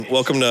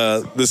Welcome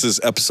to, this is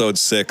episode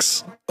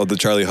 6 of the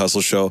Charly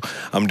Hustle Show.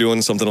 I'm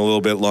doing something a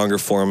little bit longer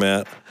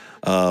format.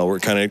 We're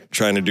kind of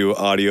trying to do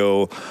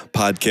audio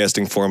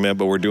podcasting format,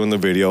 but we're doing the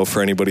video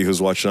for anybody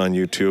who's watching on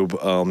YouTube.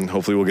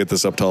 Hopefully we'll get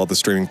this up to all the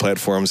streaming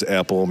platforms,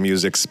 Apple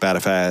Music,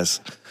 Spotify,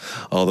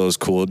 all those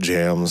cool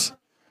jams.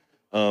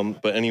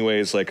 But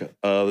anyways,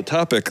 the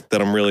topic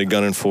that I'm really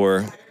gunning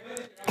for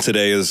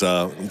today is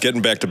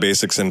getting back to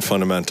basics and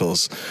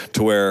fundamentals,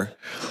 to where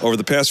over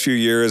the past few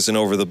years and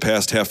over the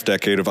past half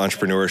decade of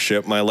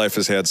entrepreneurship, my life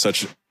has had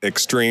such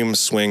extreme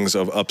swings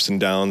of ups and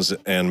downs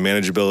and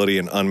manageability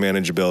and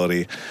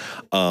unmanageability.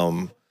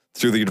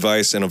 Through the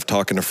advice and of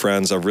talking to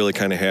friends, I've really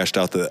kind of hashed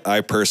out that I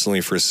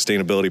personally, for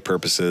sustainability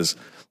purposes,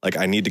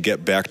 I need to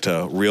get back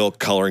to real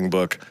coloring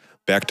book,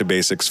 back to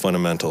basics,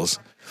 fundamentals.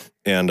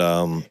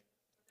 And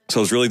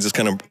so it's really just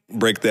kind of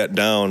break that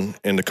down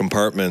into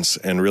compartments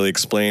and really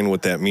explain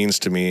what that means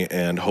to me.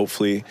 And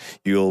hopefully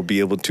you'll be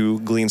able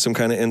to glean some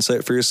kind of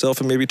insight for yourself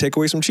and maybe take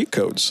away some cheat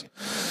codes.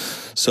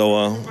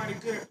 So,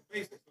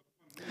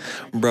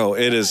 bro,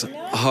 it is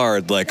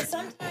hard.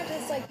 Sometimes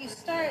it's you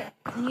start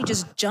and you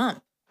just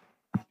jump.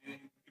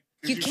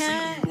 You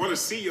can't. You want to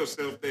see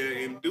yourself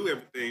there and do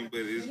everything, but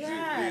it's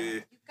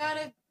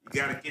you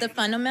gotta get the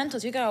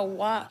fundamentals. You gotta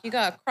walk. You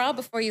gotta crawl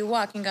before you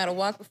walk. You gotta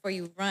walk before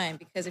you run.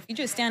 Because if you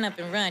just stand up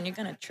and run, you're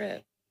gonna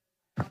trip.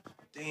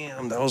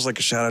 Damn, that was like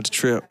a shout out to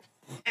Trip.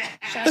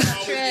 Shout out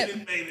to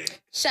Trip.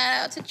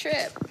 Shout out to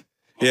Trip.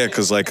 Yeah,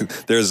 because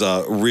there's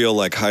a real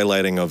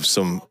highlighting of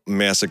some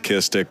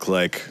masochistic,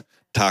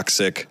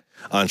 toxic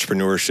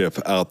entrepreneurship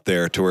out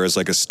there, to where it's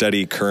a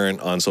steady current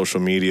on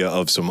social media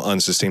of some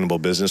unsustainable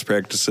business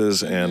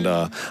practices. And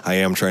I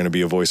am trying to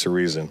be a voice of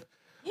reason.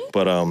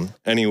 But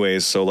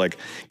anyways, so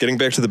getting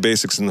back to the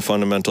basics and the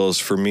fundamentals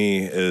for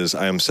me is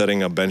I am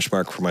setting a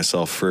benchmark for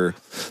myself. For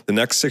the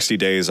next 60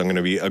 days, I'm going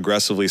to be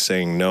aggressively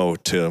saying no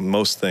to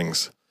most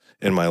things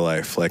in my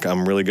life.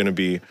 I'm really going to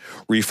be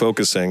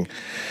refocusing.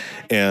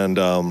 And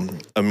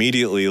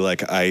immediately,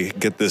 I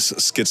get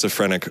this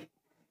schizophrenic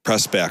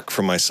press back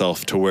from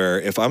myself, to where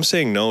if I'm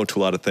saying no to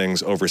a lot of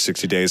things over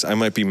 60 days, I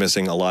might be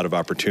missing a lot of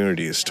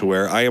opportunities, to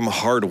where I am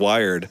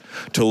hardwired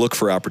to look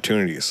for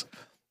opportunities.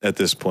 At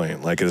this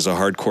point, it is a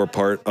hardcore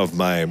part of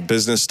my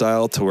business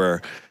style, to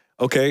where,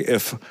 okay,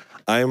 if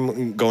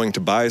I'm going to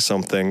buy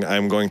something,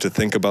 I'm going to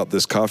think about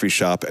this coffee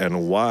shop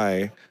and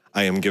why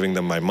I am giving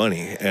them my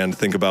money, and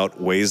think about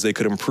ways they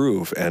could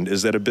improve. And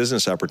is that a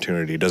business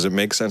opportunity? Does it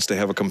make sense to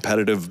have a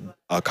competitive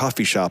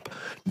coffee shop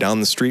down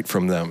the street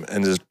from them?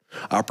 And there's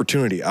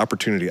opportunity.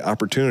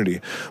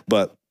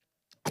 But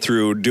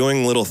through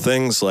doing little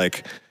things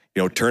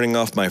turning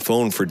off my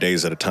phone for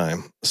days at a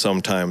time,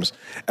 sometimes.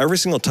 Every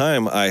single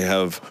time I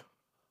have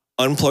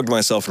unplugged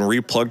myself and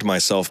replugged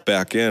myself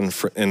back in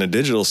a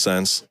digital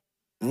sense,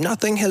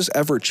 nothing has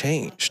ever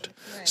changed.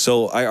 Right.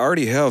 So I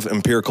already have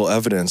empirical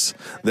evidence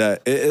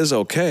that it is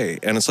okay.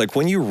 And it's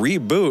when you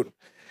reboot,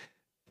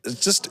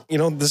 it's just,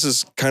 this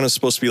is kind of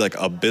supposed to be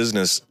a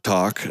business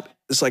talk.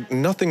 It's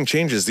nothing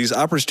changes. These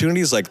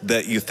opportunities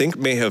that you think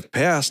may have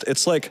passed,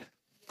 it's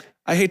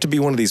I hate to be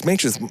one of these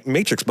matrix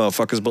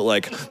motherfuckers,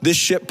 but this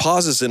shit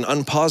pauses and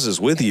unpauses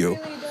with you.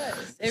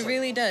 It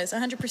really does.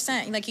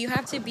 100%. You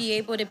have to be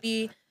able to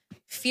be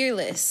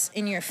fearless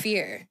in your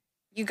fear.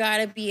 You got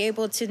to be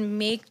able to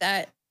make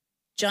that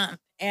jump.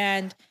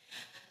 And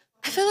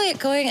I feel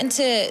going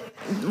into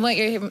what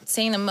you're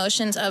saying, the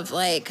motions of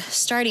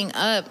starting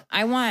up,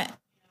 I want,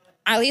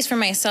 at least for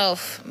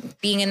myself,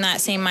 being in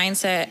that same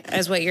mindset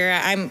as what you're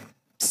at. I'm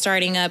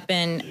starting up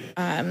and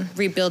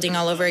rebuilding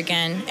all over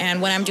again.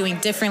 And what I'm doing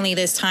differently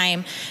this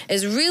time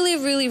is really,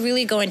 really,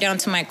 really going down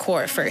to my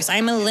core first.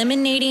 I'm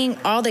eliminating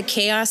all the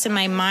chaos in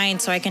my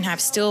mind so I can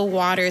have still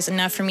waters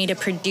enough for me to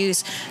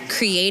produce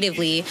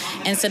creatively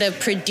instead of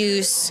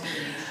produce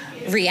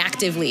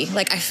reactively.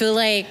 I feel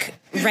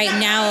right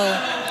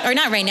now, or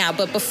not right now,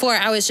 but before,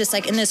 I was just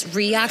in this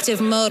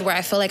reactive mode where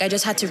I felt I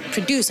just had to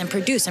produce and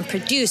produce and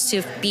produce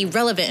to be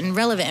relevant.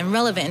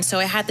 And so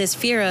I had this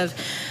fear of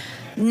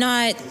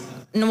not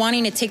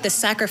wanting to take the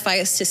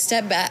sacrifice to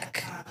step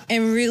back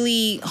and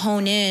really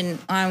hone in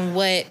on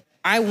what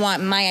I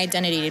want my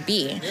identity to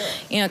be.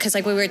 Because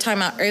we were talking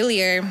about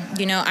earlier,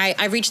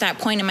 I reached that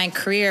point in my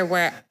career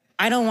where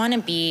I don't want to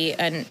be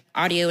an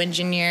audio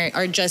engineer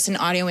or just an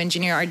audio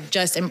engineer or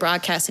just in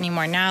broadcast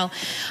anymore. Now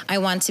I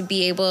want to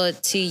be able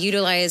to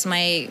utilize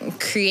my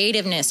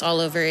creativeness all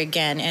over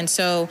again. And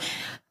so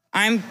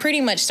I'm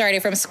pretty much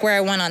started from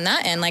square one on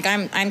that end.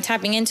 I'm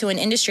tapping into an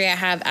industry I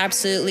have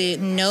absolutely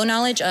no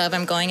knowledge of.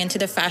 I'm going into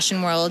the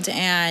fashion world,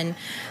 and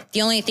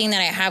the only thing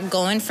that I have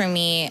going for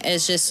me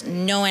is just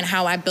knowing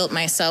how I built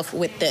myself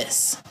with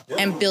this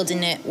and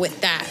building it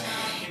with that.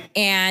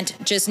 And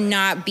just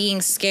not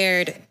being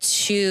scared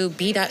to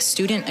be that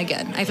student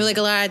again. I feel a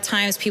lot of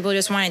times people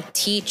just want to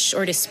teach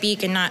or to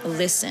speak and not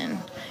listen,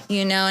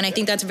 and I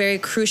think that's very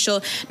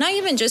crucial, not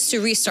even just to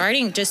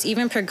restarting, just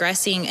even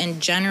progressing in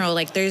general.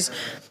 There's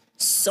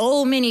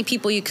so many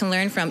people you can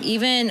learn from,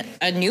 even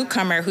a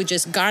newcomer who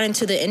just got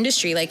into the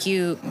industry.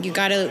 You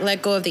got to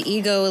let go of the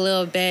ego a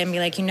little bit and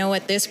be you know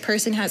what, this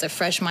person has a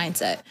fresh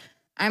mindset.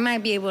 I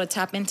might be able to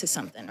tap into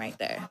something right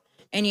there.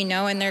 And,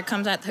 and there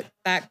comes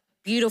that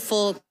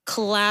beautiful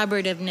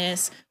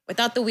collaborativeness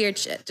without the weird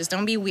shit. Just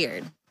don't be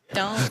weird.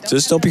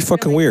 Don't be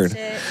fucking weird.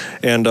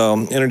 And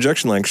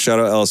interjection, like, shout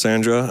out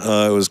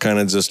Alessandra. It was kind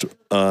of just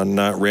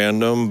not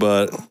random,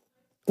 but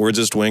we're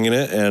just winging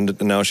it, and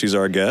now she's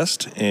our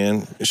guest,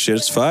 and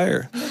shit's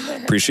fire.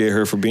 Appreciate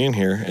her for being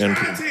here. And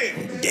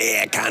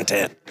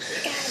content.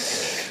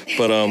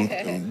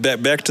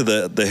 But back to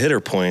the hitter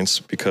points,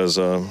 because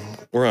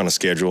we're on a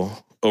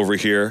schedule over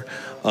here.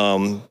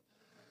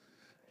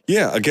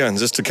 Yeah, again,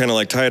 just to kind of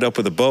like tie it up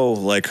with a bow,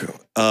 like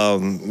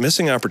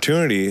missing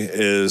opportunity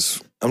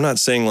is, I'm not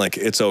saying like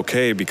it's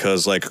okay,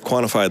 because like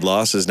quantified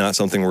loss is not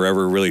something we're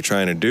ever really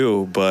trying to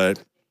do,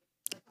 but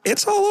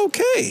it's all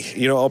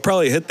okay. I'll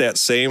probably hit that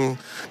same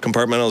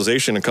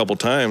compartmentalization a couple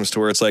times to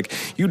where it's like,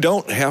 you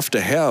don't have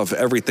to have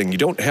everything. You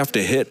don't have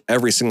to hit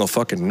every single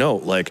fucking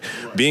note. Like,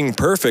 being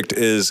perfect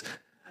is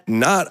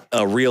not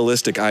a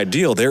realistic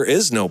ideal. There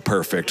is no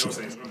perfect.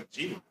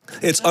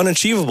 It's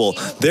unachievable.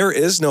 There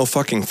is no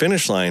fucking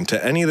finish line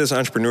to any of this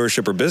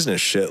entrepreneurship or business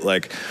shit.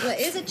 Like, what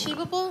is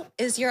achievable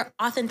is your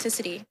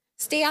authenticity.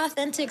 Stay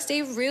authentic,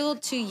 stay real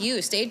to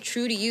you, stay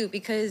true to you,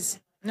 because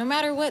no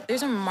matter what,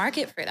 there's a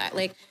market for that.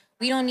 Like,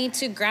 we don't need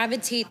to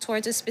gravitate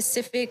towards a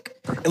specific...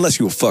 Unless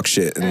you fuck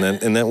shit, and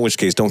then in which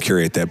case, don't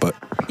curate that, but...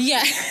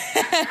 Yeah,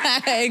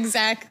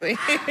 exactly.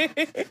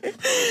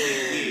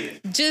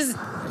 Just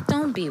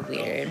don't be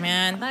weird,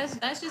 man.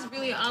 That's just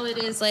really all it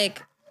is.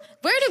 Like,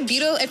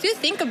 if you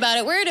think about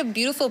it, we're at a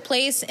beautiful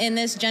place in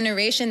this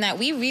generation that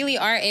we really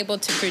are able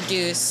to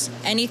produce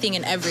anything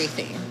and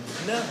everything.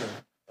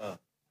 Never.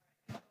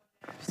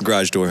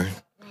 Garage door.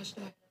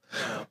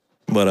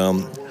 But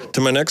to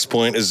my next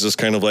point is just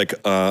kind of like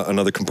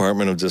another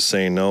compartment of just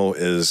saying no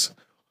is,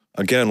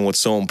 again, what's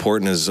so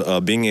important is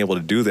being able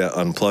to do that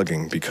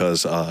unplugging,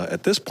 because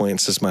at this point,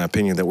 it's just my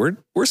opinion that we're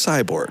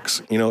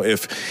cyborgs.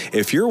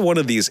 If you're one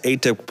of these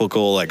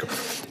atypical, like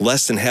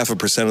less than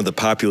 0.5% of the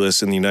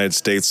populace in the United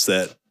States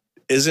that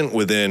isn't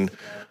within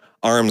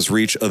arm's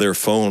reach of their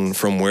phone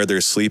from where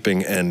they're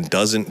sleeping and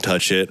doesn't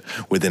touch it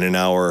within an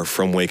hour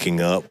from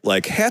waking up,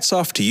 like, hats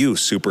off to you,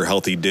 super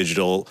healthy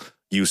digital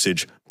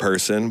usage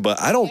person.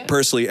 But I don't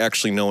personally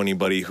actually know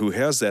anybody who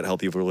has that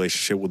healthy of a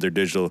relationship with their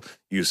digital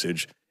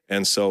usage.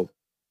 And so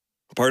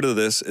part of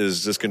this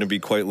is just going to be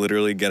quite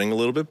literally getting a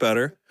little bit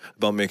better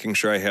about making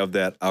sure I have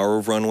that hour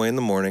of runway in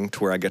the morning to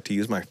where I get to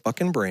use my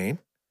fucking brain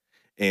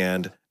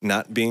and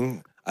not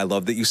being, I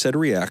love that you said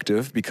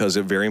reactive, because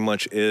it very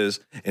much is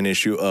an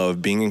issue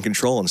of being in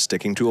control and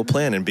sticking to a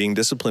plan and being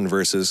disciplined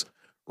versus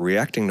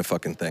reacting to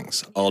fucking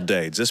things all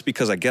day. Just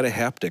because I get a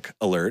haptic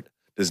alert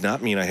does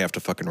not mean I have to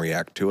fucking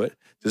react to it.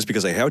 Just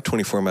because I have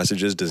 24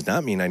 messages does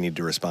not mean I need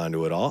to respond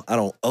to it all. I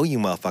don't owe you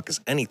motherfuckers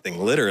anything,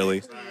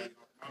 literally.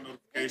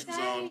 Notifications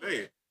all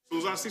day. As soon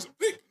as I see some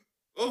thick,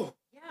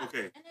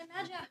 okay. And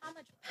imagine how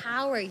much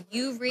power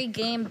you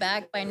regain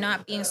back by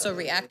not being so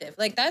reactive.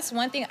 Like, that's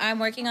one thing I'm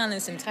working on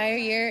this entire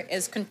year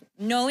is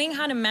knowing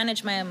how to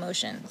manage my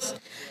emotions.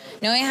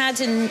 Knowing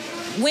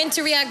when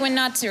to react, when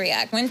not to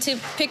react, when to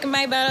pick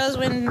my battles,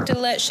 when to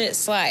let shit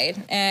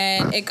slide.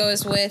 And it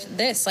goes with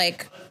this,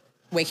 like,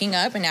 waking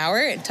up an hour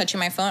and touching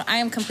my phone. I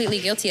am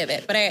completely guilty of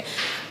it. But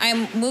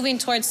I'm moving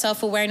towards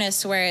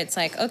self-awareness where it's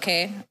like,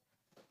 okay,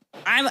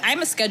 I'm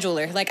a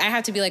scheduler. Like, I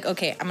have to be like,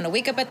 okay, I'm going to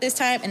wake up at this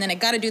time, and then I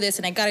got to do this,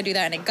 and I got to do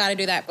that, and I got to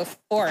do that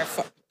before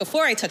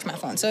I touch my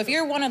phone. So if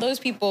you're one of those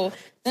people,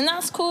 then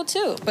that's cool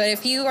too. But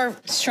if you are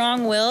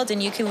strong-willed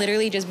and you can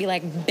literally just be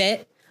like,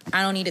 bet,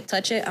 I don't need to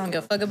touch it, I don't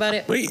give a fuck about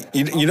it. Wait,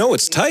 you know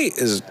what's tight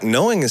is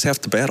knowing is half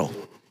the battle.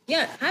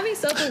 Yeah, having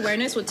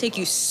self-awareness will take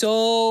you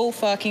so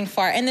fucking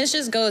far. And this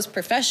just goes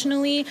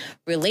professionally,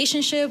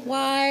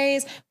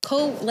 relationship-wise,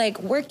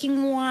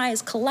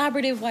 working-wise,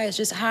 collaborative-wise.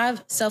 Just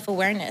have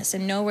self-awareness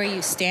and know where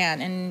you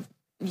stand, and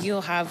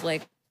you'll have,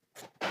 like,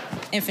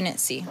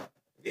 infinite.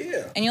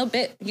 Yeah. And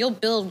you'll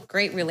build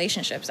great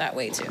relationships that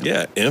way, too.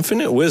 Yeah,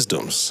 infinite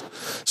wisdoms.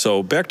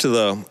 So back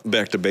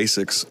to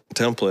basics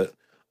template.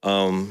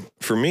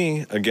 For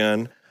me,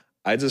 again,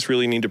 I just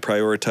really need to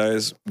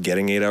prioritize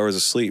getting 8 hours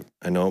of sleep.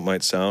 I know it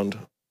might sound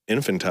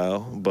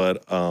infantile,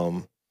 but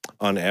on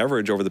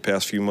average over the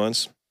past few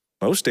months,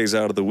 most days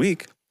out of the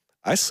week,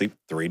 I sleep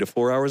 3 to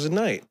 4 hours a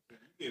night.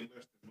 You get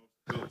less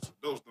than most.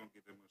 Those don't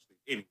get that much sleep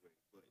anyway,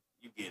 but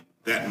you get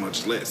that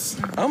much less.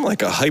 I'm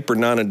like a hyper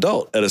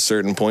non-adult at a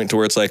certain point to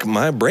where it's like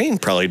my brain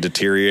probably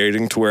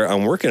deteriorating to where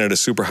I'm working at a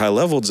super high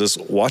level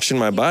just watching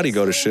my body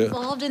go to shit.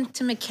 Evolved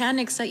into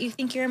mechanics that you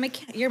think you're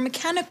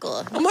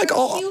mechanical. I'm like,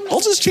 I'll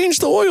just change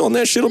the oil and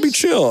that shit'll be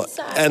chill.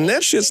 And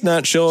that shit's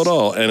not chill at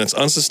all. And it's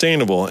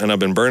unsustainable. And I've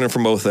been burning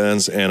from both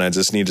ends and I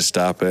just need to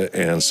stop it.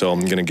 And so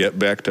I'm going to get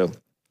back to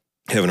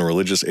having a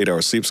religious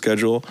 8-hour sleep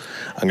schedule.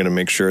 I'm going to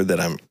make sure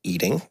that I'm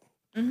eating.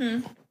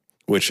 Mm-hmm.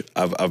 Which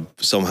I've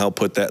somehow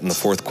put that in the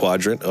fourth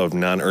quadrant of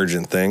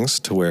non-urgent things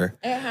to where...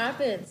 It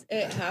happens,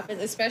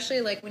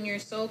 especially like when you're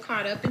so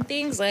caught up in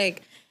things.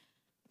 Like,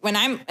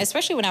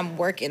 especially when I'm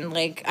working,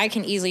 like I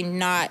can easily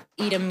not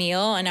eat a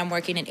meal and I'm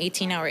working an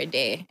 18-hour a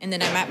day. And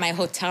then I'm at my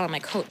hotel. I'm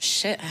like, oh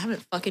shit, I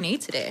haven't fucking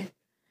ate today.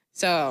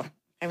 So,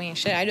 I mean,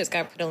 shit, I just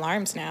got to put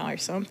alarms now or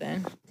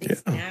something. Yeah.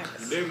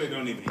 Snacks. They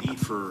don't even eat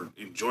for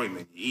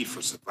enjoyment. You eat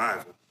for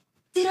survival.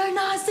 Did I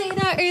not say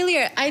that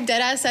earlier? I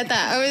deadass said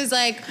that. I was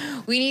like,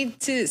 we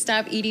need to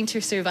stop eating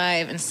to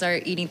survive and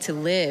start eating to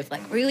live.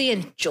 Like, really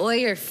enjoy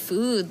your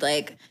food.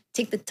 Like,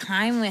 take the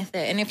time with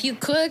it. And if you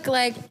cook,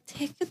 like,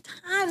 take the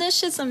time. This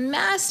shit's a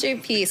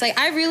masterpiece. Like,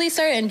 I really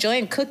started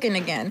enjoying cooking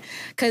again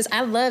because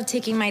I love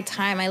taking my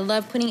time. I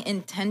love putting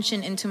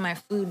intention into my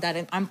food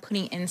that I'm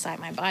putting inside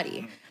my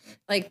body.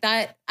 Like,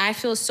 that, I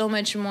feel so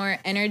much more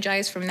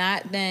energized from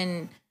that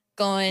than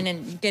going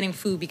and getting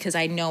food because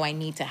I know I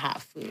need to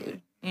have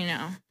food. You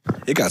know,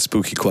 It got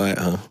spooky quiet,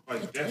 huh?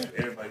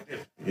 Everybody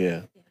did.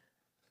 Yeah.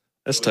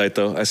 That's tight,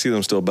 though. I see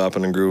them still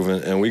bopping and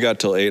grooving. And we got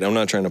till 8. I'm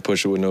not trying to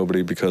push it with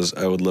nobody because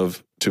I would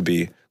love to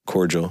be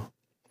cordial.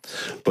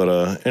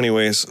 But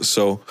anyways,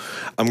 so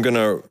I'm going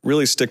to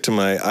really stick to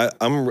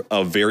I'm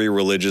a very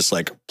religious,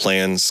 like,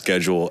 plan,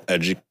 schedule,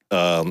 execute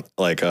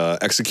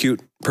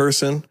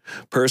person,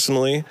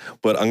 personally.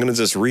 But I'm going to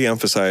just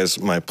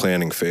reemphasize my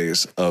planning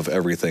phase of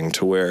everything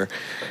to where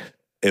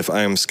if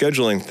I'm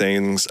scheduling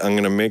things, I'm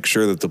going to make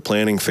sure that the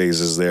planning phase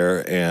is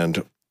there.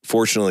 And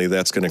fortunately,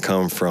 that's going to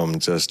come from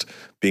just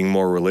being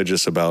more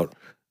religious about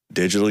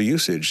digital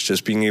usage,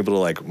 just being able to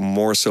like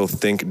more so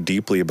think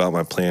deeply about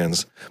my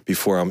plans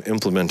before I'm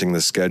implementing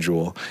the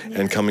schedule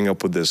and coming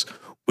up with this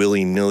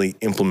willy-nilly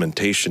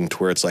implementation to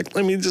where it's like,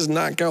 let me just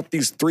knock out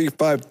these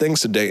 3-5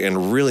 things a day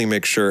and really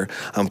make sure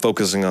I'm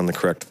focusing on the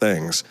correct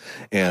things.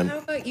 And how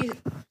about you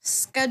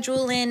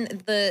schedule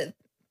in the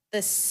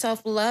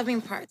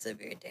self-loving parts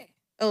of your day?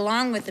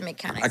 Along with the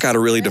mechanics. I got to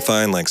really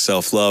define like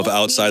self-love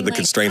outside the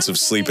constraints of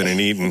sleeping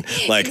and eating.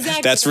 Like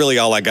that's really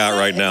all I got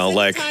right now.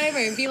 Like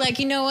timer. Be like,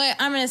 you know what?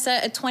 I'm going to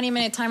set a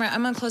 20-minute timer.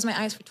 I'm going to close my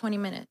eyes for 20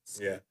 minutes.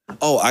 Yeah.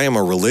 Oh, I am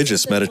a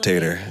religious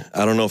meditator.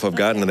 I don't know if I've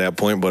gotten to that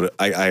point, but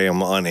I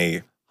am on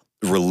a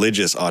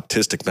religious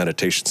autistic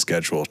meditation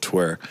schedule to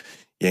where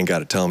you ain't got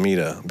to tell me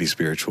to be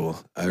spiritual.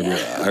 I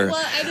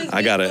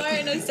got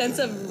it. In a sense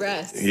of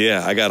rest.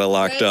 Yeah, I got it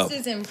locked up.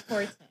 Rest is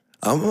important.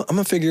 I'm going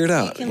to figure it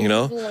out, you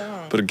know?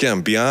 But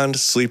again, beyond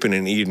sleeping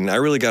and eating, I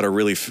really got to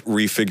really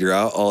refigure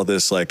out all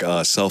this like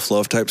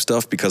self-love type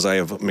stuff because I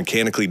have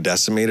mechanically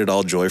decimated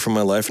all joy from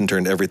my life and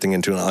turned everything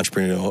into an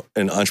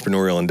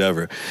entrepreneurial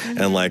endeavor.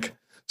 Mm-hmm. And like,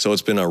 so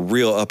it's been a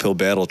real uphill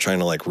battle trying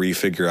to like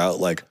refigure out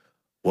like,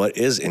 what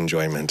is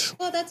enjoyment?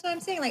 Well, that's what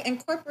I'm saying. Like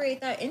incorporate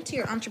that into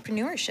your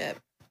entrepreneurship.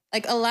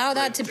 Like allow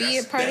that to be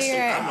a part of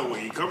your... I know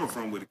where you're coming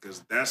from with it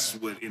because that's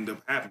what ended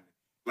up happening.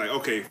 Like,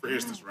 okay, for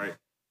instance, right?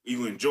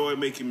 You enjoy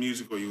making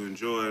music or you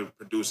enjoy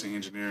producing,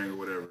 engineering or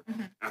whatever.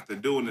 Mm-hmm. After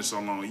doing this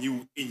so long,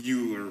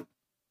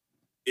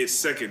 it's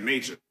second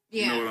nature.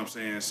 Yeah. You know what I'm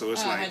saying? So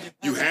it's like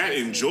you had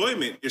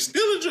enjoyment. You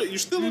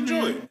still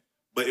enjoy it.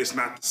 But it's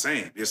not the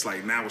same. It's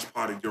like now it's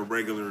part of your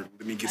regular,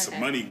 let me get some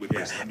money with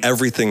this.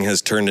 Everything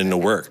has turned into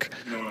work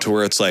to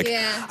where it's like,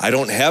 I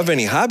don't have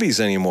any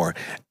hobbies anymore.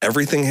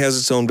 Everything has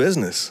its own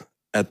business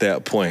at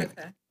that point.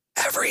 Okay.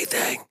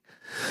 Everything.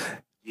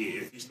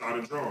 Yeah, if you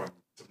started drawing.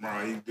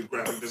 Tomorrow, he's the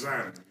graphic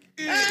designer.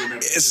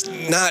 It's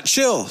not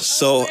chill.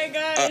 So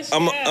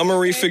I'm going to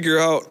refigure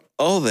out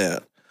all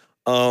that.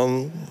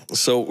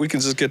 So we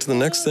can just get to the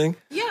next thing.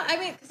 Yeah, I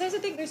mean, because there's the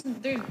thing,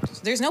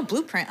 there's no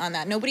blueprint on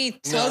that. Nobody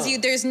tells you.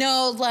 There's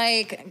no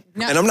like.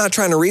 No. And I'm not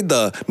trying to read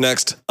the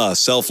next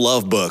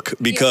self-love book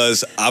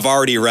because I've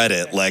already read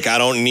it. Like I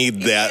don't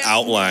need that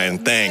outline.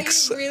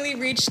 Thanks. You really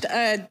reached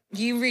a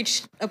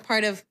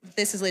part of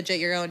this is legit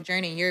your own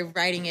journey. You're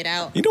writing it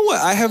out. You know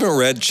what? I haven't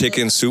read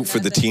Chicken Soup for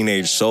the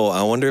Teenage Soul.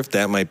 I wonder if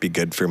that might be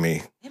good for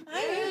me. It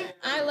might.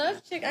 I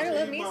love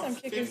me some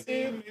Chicken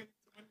Soup.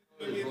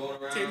 10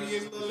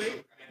 years a little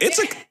late.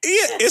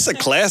 It's a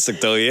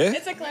classic though, yeah.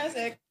 It's a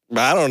classic.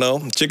 I don't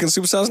know. Chicken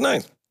soup sounds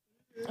nice.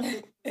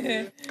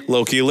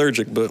 Low key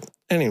allergic, but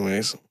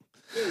anyways.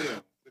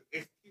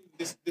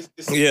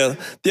 Yeah,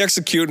 the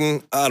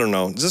executing, I don't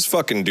know, just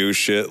fucking do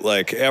shit.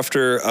 Like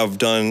after I've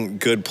done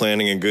good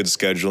planning and good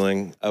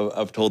scheduling,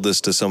 I've told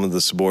this to some of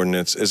the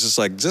subordinates. It's just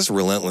like, just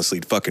relentlessly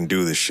fucking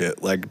do this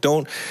shit. Like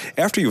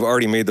after you've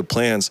already made the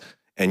plans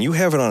and you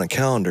have it on a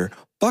calendar,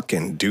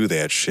 fucking do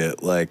that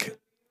shit. Like,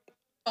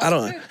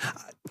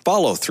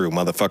 follow through,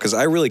 motherfuckers.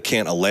 I really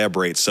can't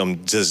elaborate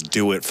some just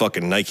do it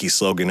fucking Nike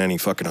slogan any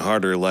fucking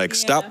harder. Like,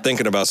 stop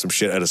thinking about some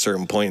shit at a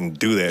certain point and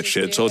do that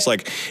shit. So it's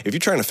like, if you're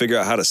trying to figure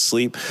out how to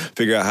sleep,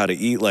 figure out how to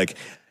eat, like,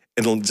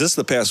 in just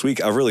the past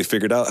week, I've really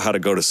figured out how to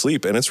go to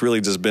sleep. And it's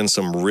really just been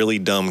some really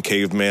dumb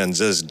caveman,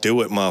 just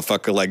do it,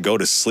 motherfucker. Like, go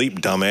to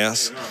sleep,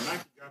 dumbass.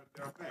 Nike got it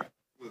down pat.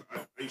 Look,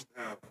 I used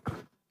to have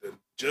the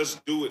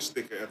just do it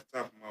sticker at the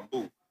top of my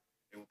booth.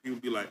 And when people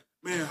be like,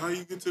 man, how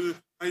you get on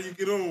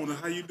and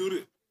how you do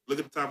it? Look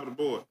at the top of the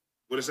board.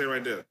 What it say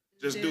right there?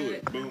 Just do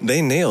it. Boom.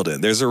 They nailed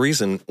it. There's a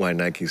reason why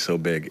Nike's so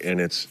big, and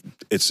it's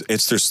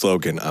their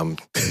slogan. I'm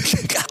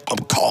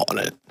calling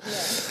it.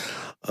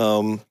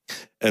 Yeah.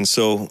 And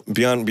so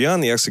beyond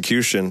the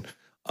execution,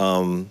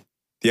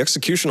 the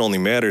execution only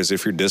matters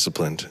if you're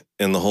disciplined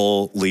in the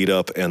whole lead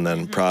up and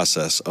then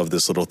process of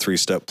this little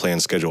 3-step plan,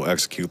 schedule,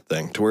 execute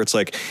thing, to where it's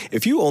like,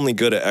 if you only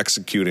good at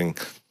executing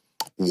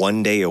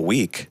 1 day a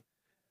week,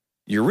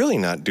 you're really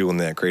not doing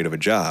that great of a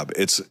job.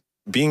 It's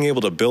being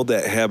able to build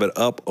that habit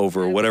up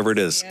over whatever it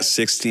is,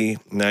 60,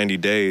 90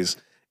 days.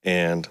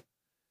 And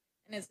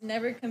it's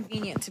never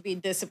convenient to be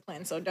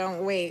disciplined. So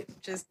don't wait.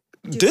 Just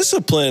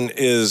discipline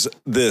is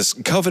this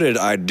coveted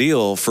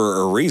ideal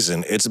for a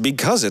reason. It's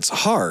because it's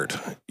hard,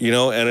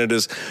 and it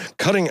is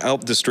cutting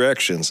out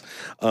distractions.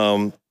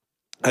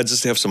 I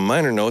just have some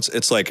minor notes.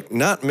 It's like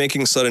not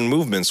making sudden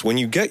movements. When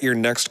you get your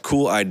next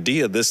cool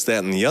idea, this,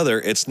 that, and the other,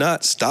 it's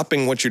not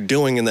stopping what you're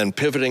doing and then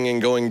pivoting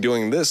and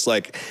doing this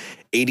like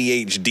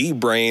ADHD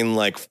brain,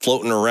 like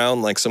floating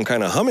around like some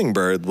kind of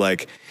hummingbird.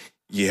 Like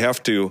you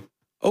have to,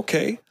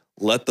 okay,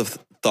 let the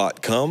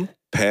thought come,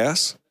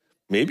 pass.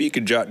 Maybe you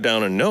could jot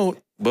down a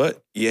note,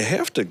 but you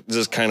have to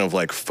just kind of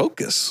like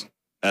focus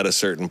at a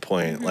certain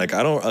point. Like,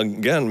 I don't,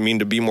 again, mean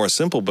to be more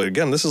simple, but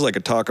again, this is like a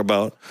talk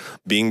about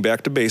being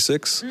back to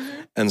basics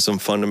and some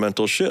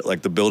fundamental shit,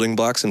 like the building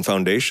blocks and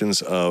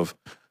foundations of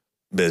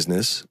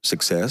business,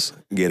 success,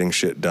 getting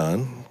shit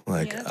done.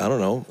 Like, I don't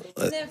know.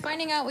 And then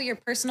finding out what your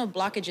personal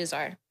blockages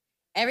are.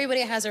 Everybody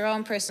has their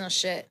own personal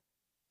shit.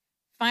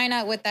 Find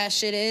out what that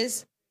shit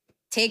is.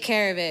 Take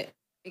care of it.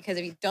 Because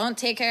if you don't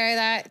take care of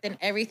that, then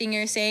everything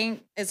you're saying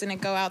is going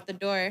to go out the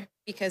door,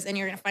 because then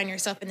you're going to find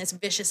yourself in this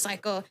vicious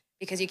cycle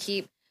because you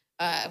keep,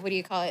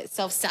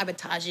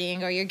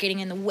 self-sabotaging, or you're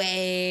getting in the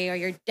way, or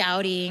you're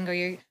doubting, or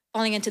you're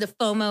falling into the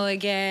FOMO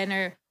again,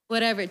 or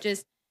whatever.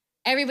 Just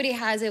everybody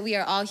has it. We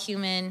are all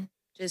human.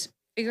 Just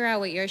figure out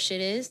what your shit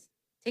is,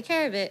 take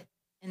care of it,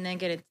 and then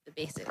get into the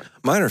basics.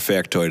 Minor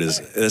factoid is,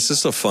 it's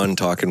just a fun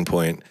talking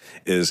point,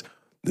 is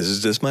this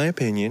is just my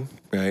opinion,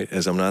 right?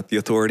 As I'm not the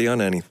authority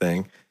on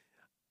anything.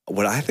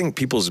 What I think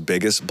people's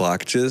biggest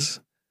blockages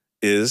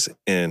is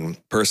in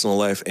personal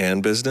life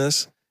and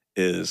business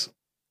is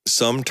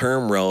some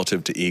term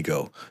relative to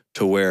ego,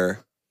 to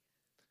where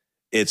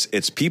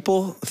it's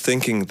people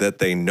thinking that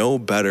they know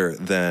better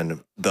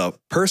than the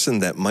person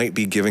that might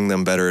be giving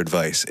them better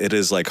advice. It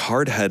is like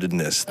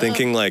hard-headedness,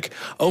 thinking like,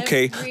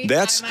 okay,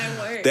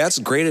 that's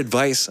great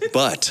advice,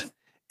 but,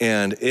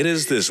 and it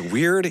is this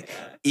weird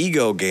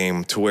ego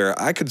game to where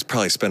I could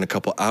probably spend a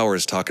couple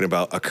hours talking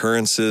about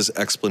occurrences,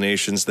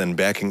 explanations, then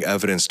backing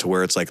evidence, to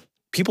where it's like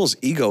people's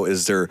ego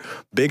is their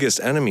biggest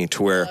enemy,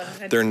 to where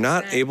they're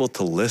not able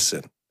to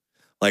listen.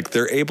 Like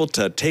they're able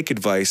to take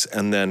advice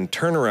and then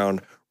turn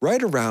around,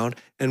 right around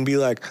and be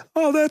like,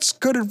 oh, that's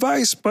good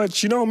advice,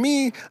 but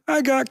me,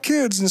 I got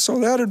kids, and so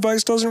that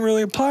advice doesn't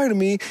really apply to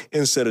me,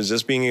 instead of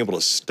just being able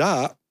to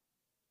stop,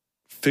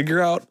 figure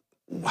out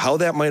how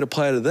that might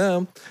apply to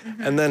them,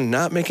 and then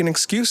not making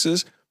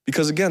excuses.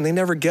 Because again, they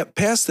never get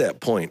past that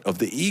point of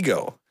the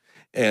ego,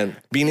 and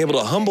being able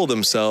to humble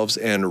themselves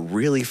and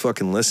really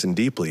fucking listen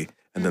deeply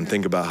and then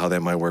think about how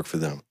that might work for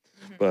them.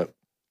 But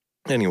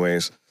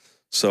anyways,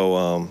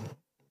 so,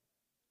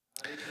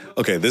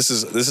 okay, this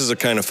is a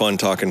kind of fun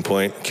talking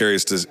point.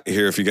 Curious to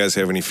hear if you guys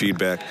have any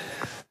feedback.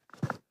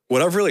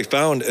 What I've really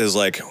found is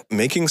like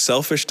making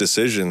selfish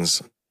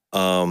decisions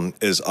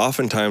is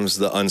oftentimes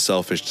the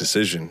unselfish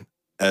decision,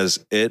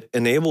 as it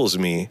enables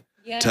me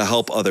to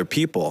help other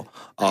people,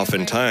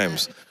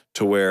 oftentimes,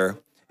 to where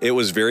it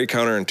was very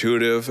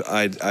counterintuitive.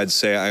 I'd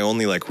say I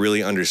only like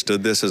really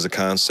understood this as a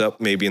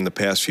concept maybe in the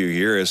past few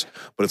years,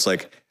 but it's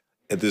like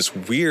this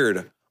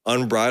weird,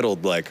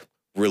 unbridled, like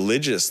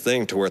religious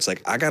thing, to where it's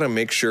like, I got to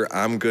make sure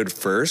I'm good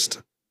first,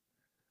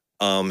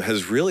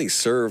 has really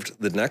served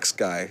the next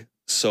guy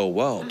so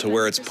well, to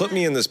where it's put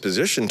me in this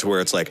position to where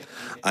it's like,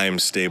 I'm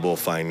stable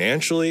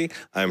financially,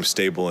 I'm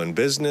stable in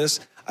business,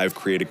 I've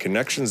created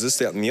connections, this,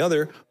 that, and the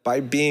other,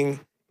 by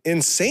being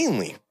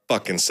insanely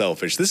fucking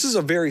selfish. This is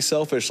a very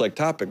selfish like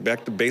topic,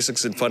 back to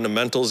basics and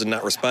fundamentals and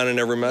not responding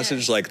to every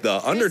message. Like the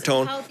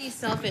undertone. Healthy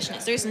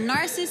selfishness. There's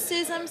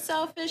narcissism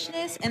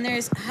selfishness, and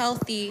there's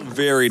healthy.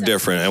 Very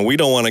different. And we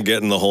don't want to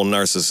get in the whole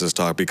narcissist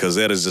talk, because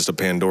that is just a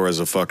Pandora's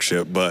of fuck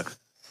shit. But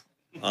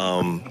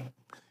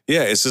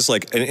yeah, it's just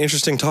like an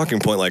interesting talking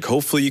point. Like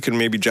hopefully you can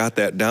maybe jot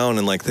that down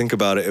and like think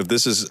about it. If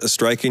this is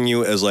striking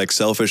you as like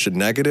selfish and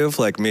negative,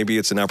 like maybe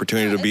it's an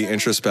opportunity to be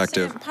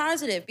introspective.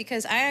 Positive,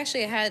 because I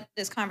actually had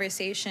this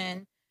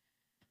conversation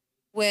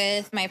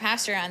with my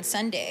pastor on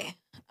Sunday.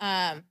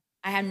 I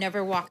have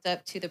never walked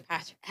up to the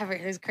pastor ever.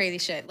 It was crazy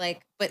shit.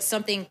 Like, but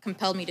something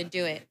compelled me to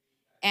do it.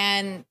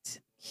 And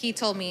he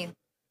told me,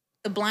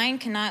 the blind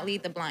cannot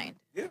lead the blind.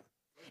 Yeah.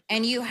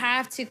 And you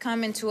have to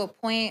come into a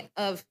point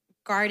of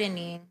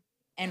gardening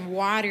and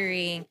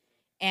watering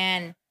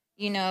and,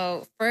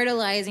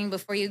 fertilizing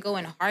before you go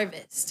and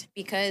harvest.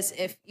 Because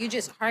if you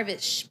just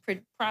harvest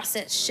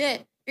processed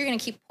shit, you're going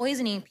to keep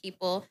poisoning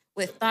people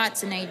with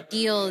thoughts and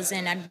ideals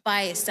and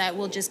advice that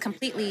will just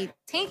completely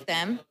taint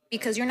them,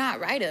 because you're not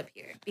right up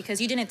here,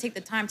 because you didn't take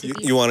the time to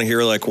be. You want to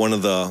hear like one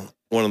of the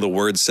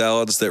word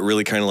salads that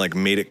really kind of like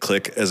made it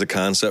click as a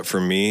concept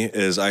for me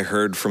is, I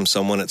heard from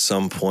someone at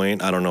some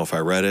point, I don't know if I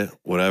read it,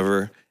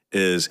 whatever,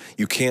 is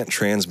you can't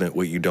transmit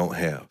what you don't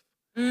have.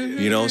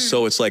 You know,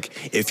 so it's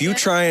like if you're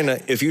trying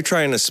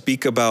to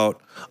speak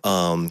about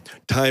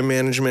time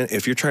management,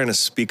 if you're trying to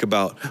speak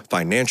about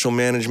financial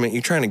management,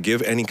 you're trying to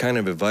give any kind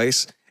of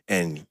advice,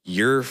 and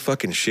your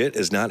fucking shit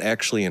is not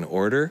actually in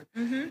order.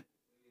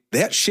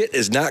 That shit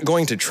is not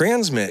going to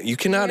transmit. You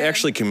cannot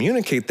actually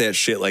communicate that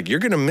shit. Like, you're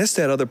going to miss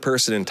that other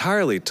person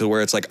entirely, to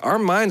where it's like our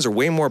minds are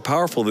way more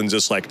powerful than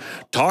just like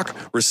talk,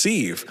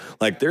 receive.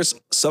 Like, there's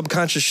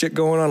subconscious shit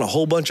going on, a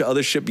whole bunch of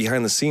other shit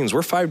behind the scenes.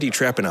 We're 5D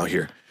trapping out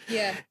here.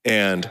 Yeah.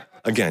 And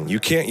again, you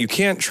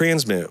can't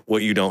transmit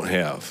what you don't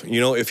have.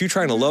 You know, if you're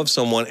trying to love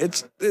someone,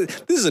 this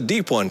is a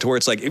deep one, to where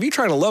it's like, if you're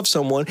trying to love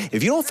someone,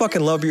 if you don't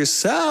fucking love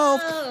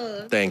yourself,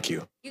 thank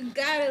you. You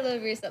gotta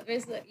love yourself.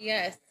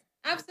 Yes,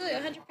 absolutely,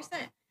 100%.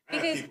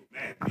 Because people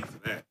mad at me for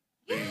that.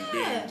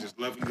 Being just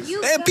loving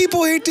yourself. And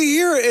people hate to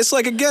hear it. It's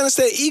like, again, it's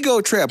that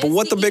ego trap. But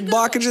what the big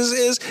blockages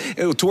is,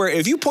 to where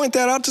if you point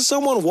that out to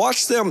someone,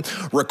 watch them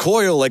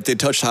recoil like they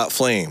touched hot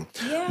flame.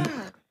 Yeah.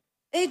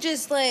 They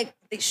just like,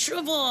 they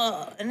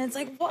shrivel. And it's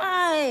like,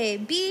 why?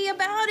 Be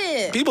about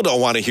it. People don't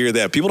want to hear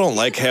that. People don't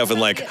like having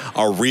like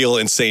a real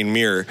insane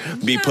mirror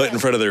be put in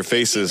front of their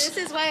faces.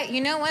 This is why,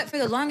 you know what? For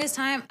the longest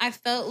time, I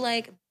felt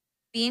like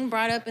being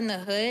brought up in the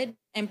hood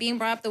and being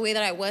brought up the way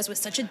that I was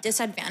such a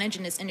disadvantage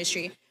in this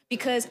industry,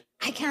 because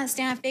I can't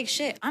stand fake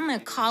shit. I'm going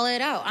to call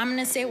it out. I'm going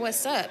to say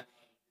what's up.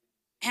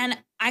 And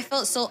I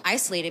felt so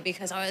isolated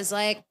because I was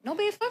like,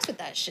 nobody fucks with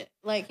that shit.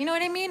 Like, you know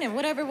what I mean? And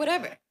whatever.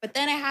 But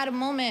then I had a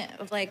moment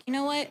of like, you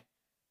know what?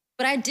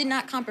 But I did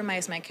not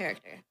compromise my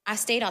character. I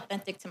stayed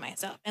authentic to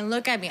myself. And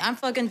look at me. I'm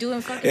fucking doing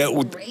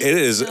fucking great. It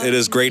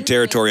is great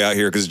territory out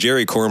here, because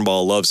Jerry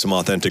Cornball loves some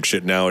authentic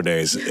shit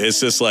nowadays. It's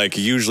just like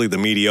usually the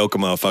mediocre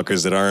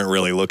motherfuckers that aren't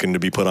really looking to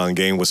be put on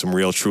game with some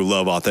real true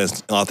love,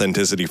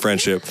 authenticity,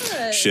 friendship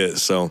shit.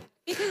 So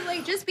because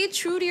like, just be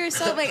true to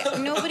yourself. Like,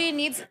 nobody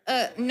needs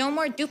no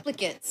more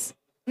duplicates.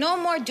 No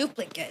more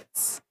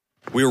duplicates.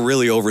 We're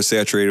really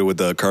oversaturated with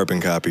the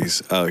carbon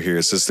copies out here.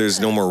 It's just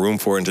there's no more room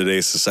for it in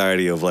today's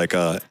society of like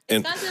our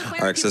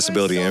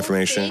accessibility to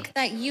information. Fake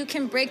that you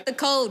can break the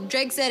code.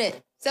 Drake said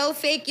it. So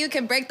fake you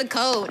can break the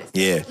code.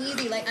 It's so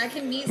easy. Like, I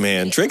can meet.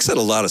 Man, Drake said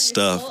a lot of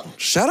stuff.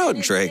 Shout out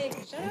Drake.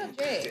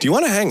 Do you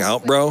want to hang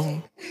out,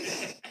 bro?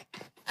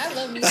 I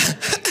love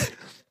music.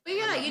 But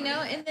yeah, you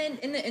know, and then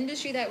in the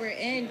industry that we're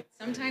in,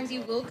 sometimes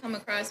you will come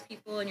across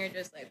people and you're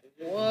just like,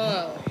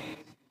 whoa.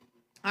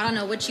 I don't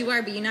know what you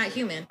are, but you're not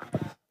human.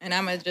 And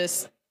I'm going to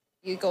just,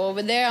 you go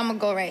over there, I'm going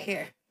to go right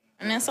here.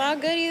 And that's all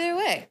good either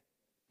way.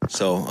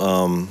 So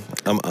I'm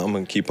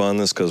going to keep on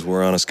this because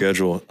we're on a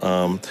schedule.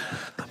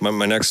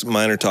 My next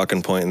minor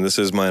talking point, and this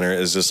is minor,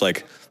 is just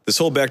like this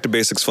whole back to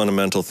basics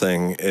fundamental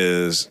thing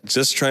is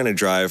just trying to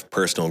drive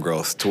personal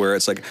growth, to where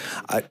it's like,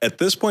 at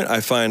this point,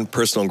 I find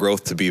personal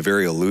growth to be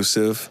very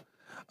elusive.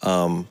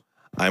 I'm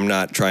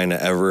not trying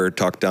to ever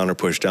talk down or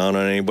push down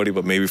on anybody,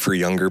 but maybe for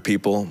younger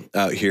people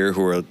out here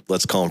who are,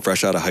 let's call them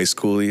fresh out of high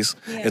schoolies,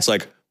 it's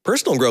like,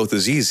 personal growth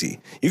is easy.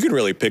 You can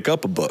really pick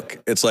up a book.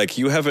 It's like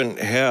you haven't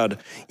had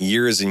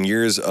years and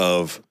years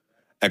of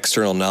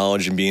external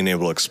knowledge and being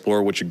able to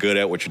explore what you're good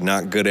at, what you're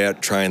not good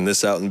at, trying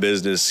this out in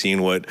business,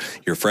 seeing what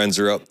your friends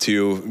are up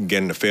to,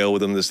 getting to fail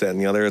with them, this, that, and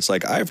the other. It's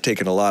like I've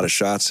taken a lot of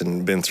shots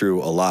and been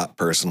through a lot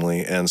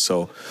personally. And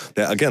so,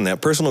 that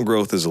personal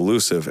growth is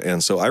elusive.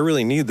 And so I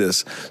really need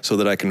this so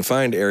that I can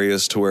find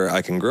areas to where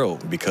I can grow,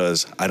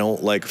 because I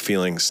don't like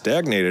feeling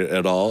stagnated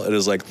at all. It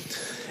is like,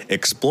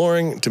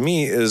 exploring, to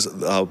me, is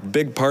a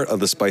big part of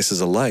the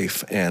spices of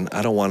life, and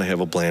I don't want to have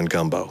a bland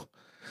gumbo.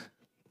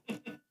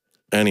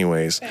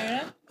 Anyways,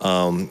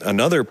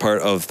 another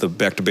part of the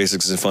back to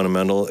basics and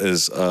fundamentals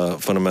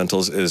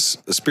is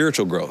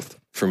spiritual growth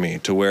for me,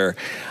 to where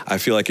I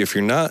feel like if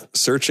you're not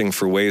searching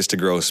for ways to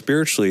grow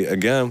spiritually,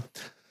 again,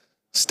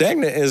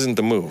 stagnant isn't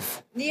the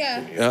move.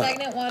 Yeah,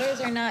 stagnant waters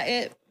are not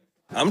it.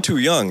 I'm too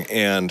young,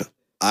 and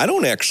I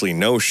don't actually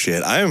know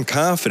shit. I am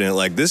confident.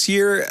 Like this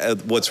year,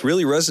 what's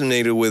really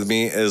resonated with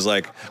me is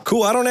like,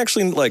 cool, I don't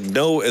actually like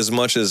know as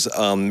much as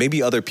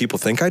maybe other people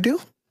think I do.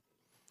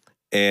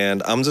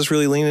 And I'm just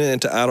really leaning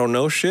into I don't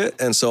know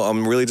shit. And so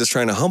I'm really just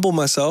trying to humble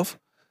myself,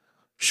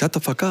 shut the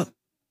fuck up,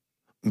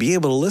 be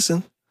able to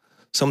listen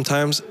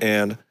sometimes,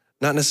 and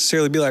not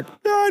necessarily be like,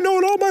 yeah, I know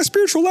it all, my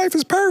spiritual life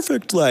is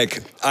perfect.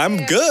 Like,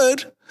 I'm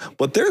good,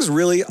 but there's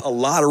really a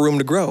lot of room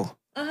to grow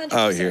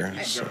out here. You gotta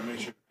make sure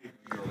people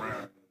you're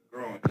around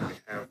growing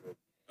have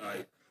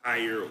a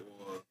higher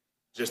or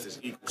just as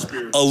equal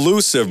spirit.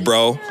 Elusive,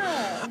 bro.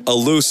 Yeah.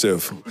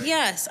 Elusive.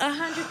 Yes,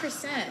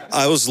 100%.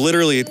 I was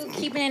literally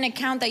keeping an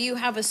account that you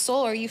have a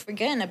soul, or are you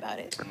forgetting about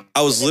it?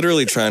 I was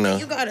literally trying to.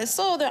 You got a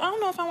soul that I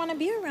don't know if I want to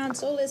be around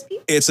soulless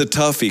people. It's a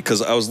toughie,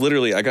 because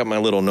I got my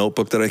little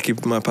notebook that I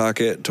keep in my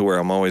pocket, to where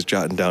I'm always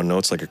jotting down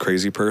notes like a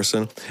crazy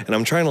person, and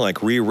I'm trying to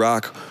like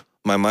re-rock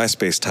my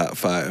MySpace top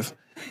 5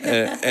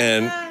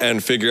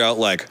 and figure out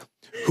like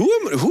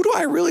Who do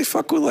I really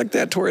fuck with like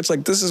that? To where it's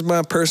like, this is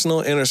my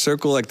personal inner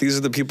circle. Like, these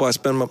are the people I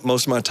spend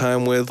most of my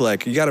time with.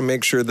 Like, you got to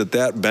make sure that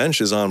that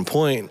bench is on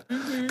point,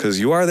 because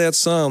you are that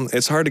sum.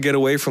 It's hard to get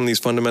away from these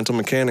fundamental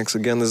mechanics.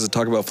 Again, this is a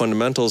talk about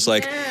fundamentals.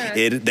 Like,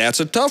 that's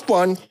a tough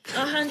one.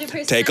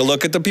 100%. Take a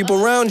look at the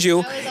people around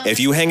you. If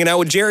you hanging out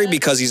with Jerry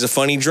because he's a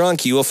funny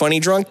drunk, you a funny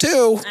drunk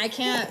too.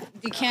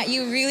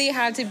 You really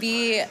have to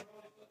be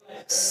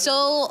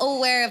so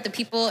aware of the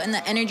people and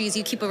the energies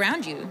you keep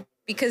around you,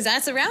 because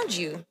that's around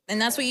you, and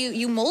that's what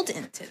you mold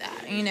into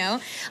that, you know?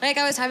 Like,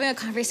 I was having a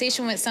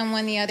conversation with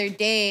someone the other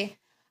day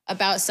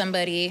about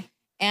somebody,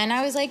 and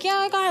I was like, yeah,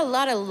 I got a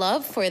lot of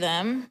love for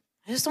them.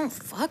 I just don't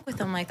fuck with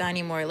them like that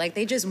anymore. Like,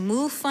 they just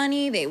move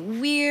funny, they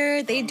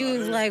weird, they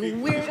do like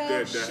weirdo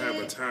that shit. have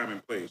a time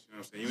and place, you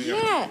know what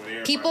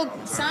I'm saying?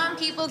 Some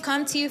people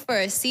come to you for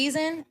a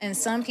season, and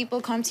some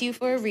people come to you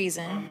for a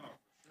reason.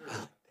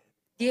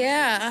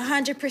 Yeah,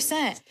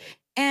 100%.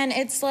 And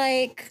it's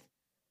like,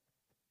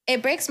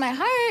 it breaks my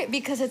heart,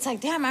 because it's like,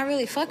 damn, I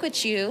really fuck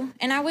with you,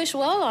 and I wish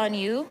well on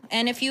you.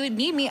 And if you would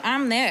need me,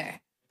 I'm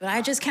there. But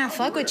I just can't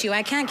fuck with you.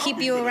 I can't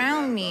keep you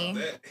around me.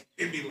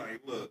 It'd be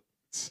like, look,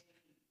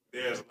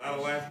 there's a lot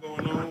of life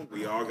going on.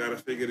 We all got to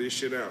figure this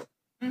shit out.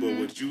 But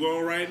what you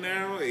on right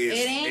now is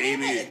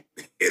ain't it.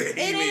 It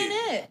ain't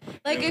it.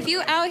 Like, if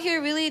you out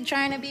here really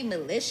trying to be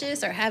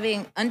malicious or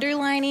having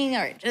underlining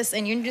or just,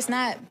 and you're just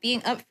not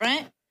being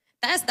upfront,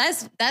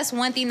 that's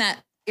one thing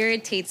that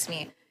irritates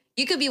me.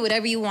 You could be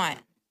whatever you want.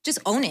 Just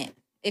own it.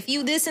 If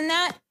you this and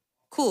that,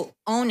 cool,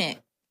 own it.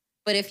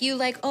 But if you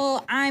like,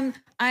 oh, I'm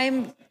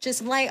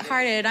just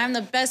lighthearted, I'm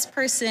the best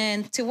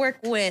person to work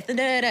with,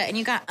 and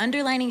you got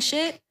underlining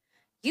shit,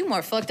 you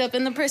more fucked up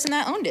than the person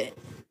that owned it.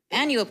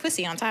 And you a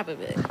pussy on top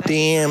of it.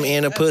 Damn,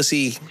 and a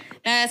pussy.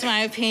 That's my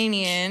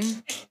opinion.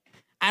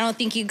 I don't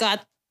think you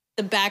got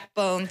the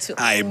backbone to.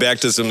 All right, back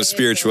to some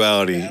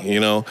spirituality, you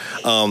know?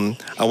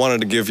 I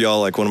wanted to give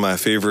y'all like one of my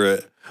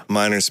favorite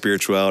minor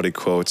spirituality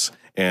quotes,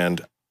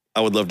 and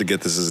I would love to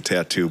get this as a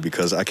tattoo,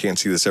 because I can't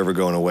see this ever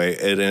going away.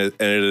 And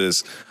it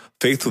is,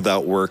 faith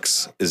without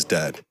works is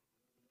dead.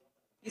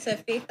 You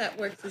said faith that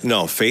works is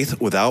No, faith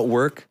without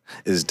work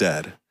is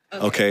dead.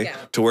 Okay? Yeah.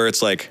 To where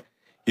it's like,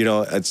 you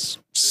know, it's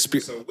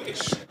a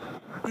wish.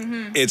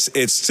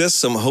 it's just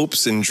some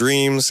hopes and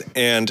dreams,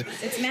 and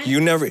you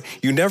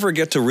never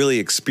get to really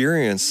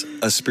experience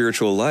a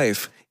spiritual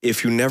life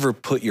if you never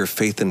put your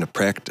faith into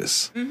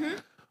practice.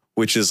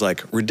 Which is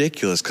like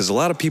ridiculous, because a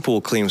lot of people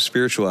will claim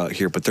spiritual out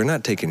here, but they're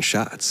not taking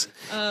shots.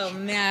 Oh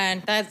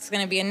man, that's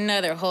gonna be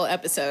another whole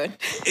episode.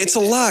 It's a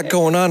lot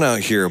going on out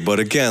here, but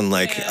again,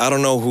 like, I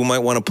don't know who might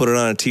want to put it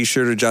on a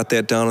t-shirt or jot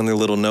that down in their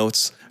little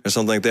notes or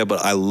something like that,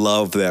 but I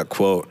love that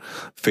quote,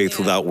 faith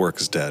without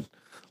work is dead.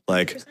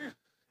 Like, 100%.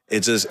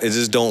 It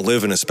just don't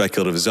live in a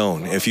speculative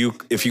zone. If you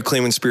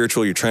claiming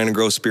spiritual, you're trying to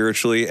grow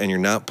spiritually, and you're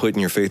not putting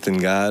your faith in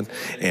God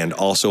and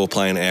also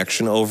applying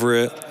action over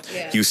it,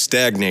 you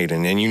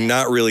stagnating, and you're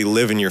not really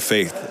living your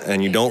faith,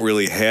 and you don't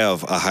really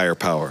have a higher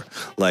power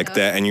like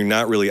that, and you're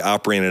not really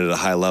operating at a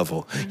high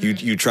level.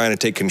 You trying to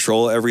take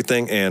control of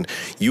everything, and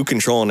you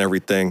controlling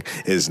everything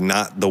is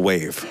not the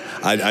wave.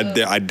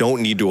 I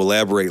don't need to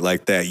elaborate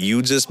like that.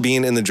 You just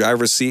being in the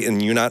driver's seat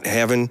and you not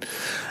having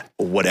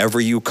whatever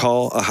you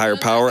call a higher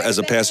power as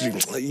a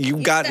passenger,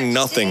 you got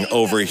nothing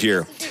over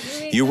here.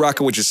 You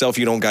rocking with yourself,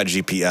 you don't got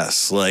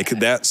GPS. Like,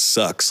 that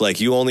sucks. Like,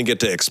 you only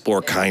get to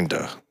explore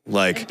kinda.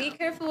 Like, and be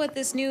careful with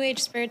this new age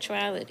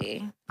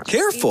spirituality.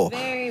 Careful. Be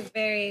very,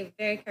 very,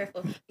 very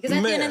careful. Because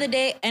at the end of the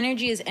day,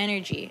 energy is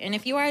energy. And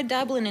if you are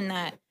dabbling in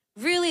that,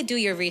 really do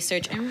your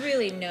research and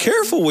really know.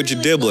 Careful what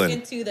you're dibbling. Look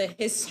into the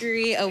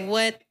history of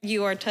what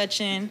you are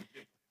touching.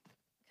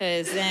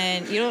 Because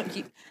then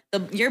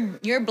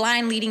you're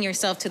blind leading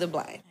yourself to the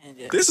blind.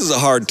 This is a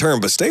hard term,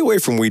 but stay away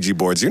from Ouija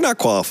boards. You're not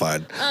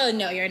qualified. Oh,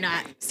 no, you're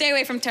not. Stay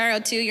away from tarot,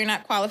 too. You're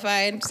not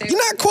qualified. You're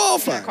not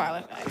qualified.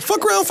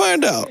 Fuck around,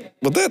 find out.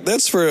 But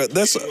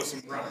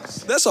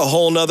that's a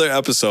whole nother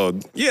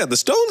episode. Yeah, the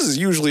stones is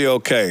usually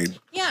okay.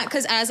 Yeah,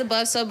 because as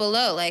above, so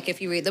below. Like,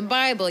 if you read the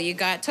Bible, you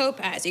got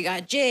topaz, you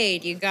got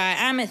jade, you got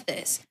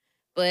amethyst.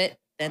 But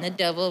then the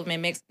devil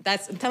mimics.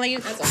 I'm telling you,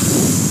 that's a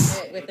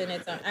within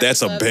its own.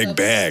 That's a big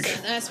bag.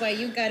 So that's why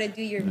you got to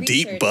do your research.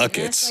 Deep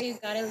buckets. That's why you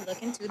got to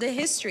look into the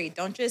history.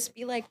 Don't just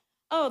be like,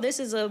 oh, this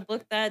is a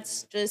book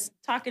that's just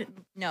talking.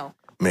 No.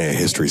 Man,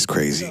 history's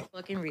crazy.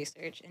 Fucking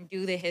research and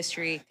do the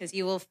history, because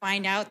you will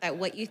find out that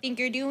what you think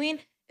you're doing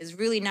is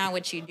really not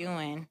what you're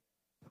doing.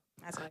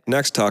 That's what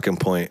Next talking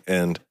point,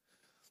 and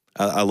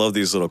I love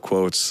these little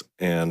quotes.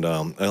 And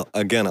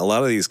again, a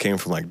lot of these came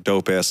from like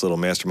dope ass little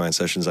mastermind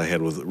sessions I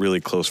had with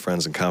really close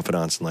friends and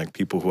confidants, and like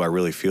people who I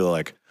really feel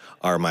like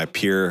are my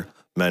peer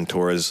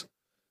mentors.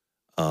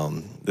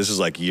 This is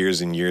like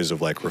years and years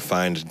of like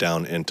refined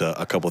down into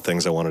a couple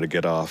things I wanted to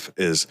get off.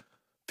 Is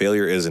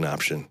failure is an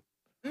option.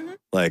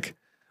 Like,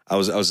 I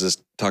was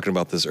just talking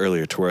about this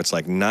earlier, to where it's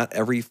like, not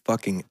every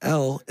fucking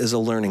L is a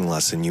learning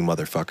lesson, you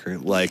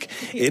motherfucker. Like,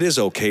 it is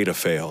okay to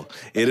fail.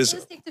 It is.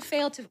 It take to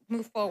fail to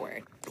move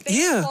forward.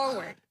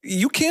 Forward.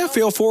 You can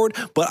fail forward,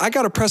 but I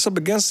got to press up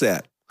against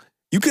that.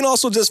 You can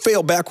also just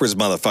fail backwards,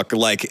 motherfucker.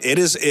 Like it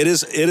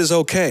is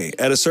okay.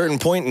 At a certain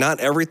point, not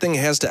everything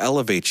has to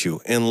elevate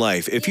you in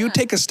life. If you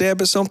take a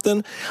stab at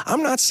something,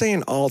 I'm not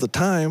saying all the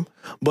time,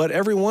 but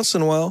every once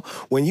in a while,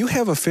 when you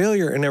have a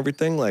failure and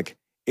everything, like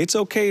it's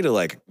okay to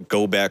like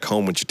go back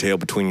home with your tail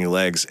between your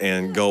legs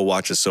and go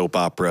watch a soap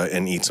opera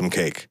and eat some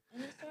cake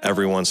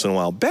every once in a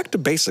while. Back to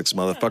basics,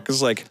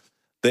 motherfuckers. Like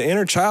the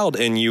inner child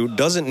in you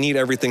doesn't need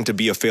everything to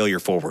be a failure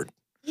forward.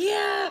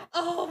 Yeah.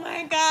 Oh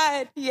my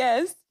God.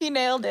 Yes. He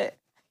nailed it.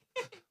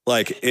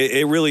 Like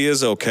it really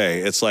is okay.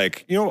 It's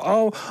like, you know,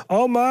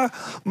 all my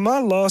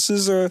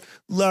losses are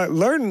like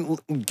learn.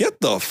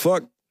 Get the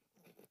fuck.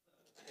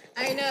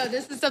 I know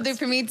this is something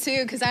for me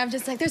too, because I'm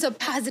just like, there's a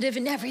positive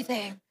in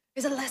everything.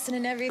 There's a lesson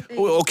in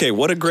everything. Well, okay,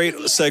 what a great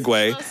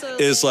segue also,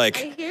 is like.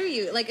 I hear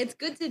you. Like it's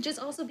good to just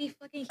also be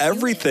fucking. Human.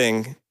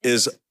 Everything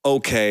is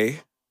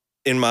okay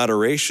in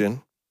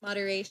moderation.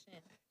 Moderation.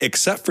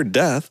 Except for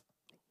death.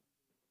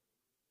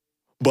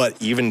 But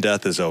even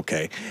death is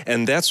okay.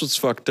 And that's what's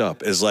fucked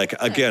up is like,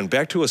 again,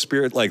 back to a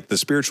spirit, like the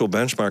spiritual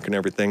benchmark and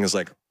everything is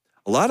like,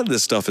 a lot of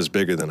this stuff is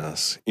bigger than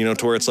us, you know,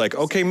 to where it's like,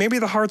 okay, maybe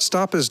the hard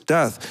stop is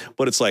death,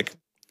 but it's like,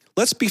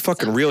 let's be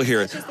fucking real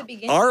here.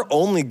 Our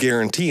only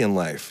guarantee in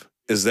life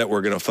is that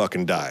we're going to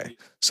fucking die.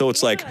 So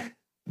it's like,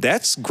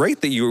 that's great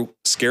that you're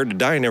scared to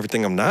die and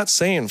everything. I'm not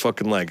saying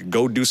fucking like,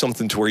 go do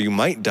something to where you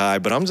might die,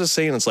 but I'm just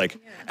saying it's like,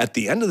 at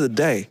the end of the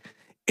day,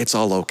 it's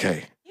all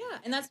okay. Yeah.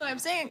 And that's what I'm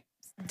saying.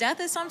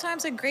 Death is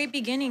sometimes a great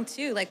beginning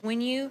too. Like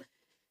when you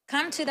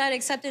come to that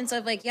acceptance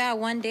of like, yeah,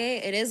 one day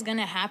it is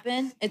gonna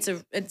happen.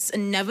 It's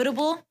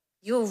inevitable.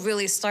 You'll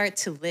really start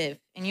to live,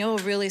 and you'll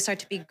really start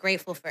to be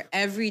grateful for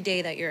every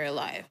day that you're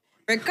alive,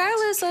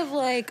 regardless of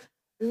like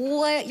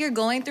what you're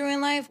going through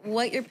in life,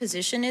 what your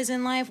position is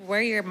in life,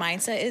 where your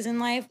mindset is in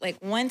life. Like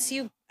once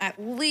you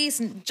at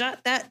least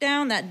jot that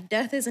down, that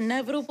death is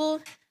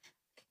inevitable,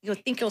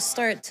 you'll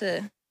start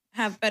to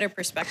have better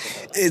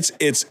perspective. It's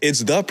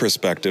the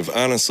perspective.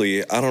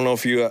 Honestly, I don't know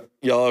if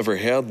y'all ever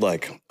had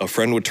like a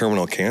friend with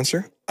terminal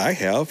cancer. I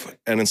have,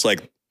 and it's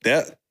like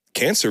that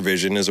cancer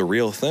vision is a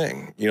real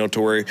thing. You know,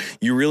 to where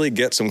you really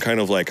get some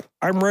kind of like,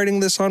 I'm writing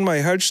this on my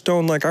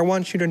headstone. Like I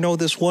want you to know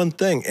this one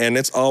thing, and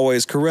it's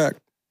always correct.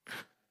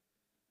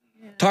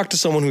 Yeah. Talk to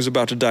someone who's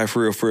about to die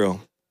for real, for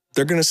real.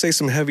 They're gonna say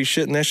some heavy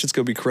shit, and that shit's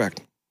gonna be correct.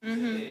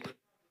 Mm-hmm.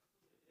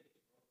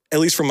 At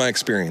least from my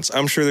experience.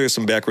 I'm sure there's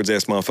some backwards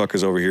ass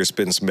motherfuckers over here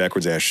spitting some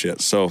backwards ass shit.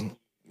 So,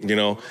 you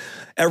know,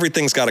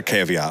 everything's got a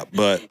caveat.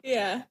 But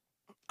yeah.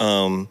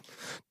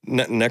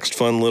 Next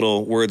fun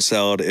little word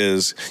salad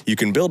is you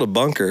can build a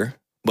bunker,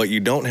 but you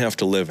don't have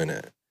to live in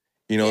it.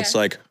 You know, it's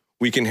like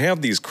we can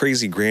have these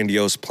crazy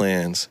grandiose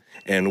plans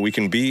and we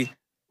can be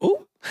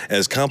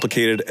as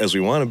complicated as we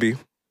want to be.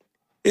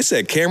 It's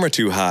that camera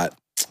too hot.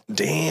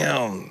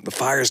 Damn, the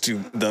fire's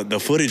the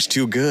footage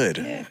too good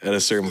at a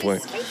certain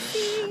point.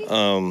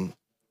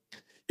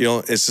 You know,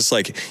 it's just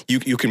like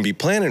you can be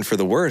planning for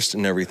the worst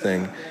and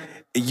everything.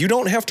 You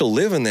don't have to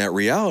live in that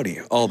reality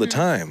all the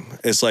time.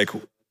 It's like,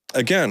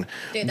 again.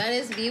 Dude, that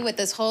is me with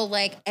this whole,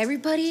 like,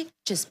 everybody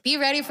just be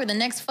ready for the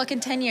next fucking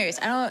 10 years.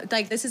 I don't,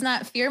 like, this is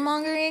not fear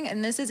mongering,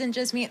 and this isn't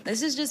just me.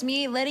 This is just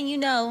me letting you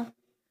know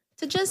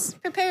to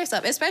just prepare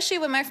yourself. Especially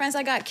with my friends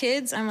that got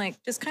kids, I'm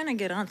like, just kind of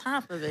get on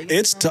top of it.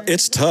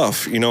 It's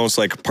tough. You know, it's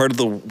like part of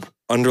the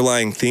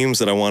underlying themes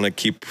that I want to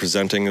keep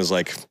presenting is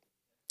like,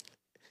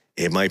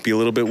 it might be a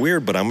little bit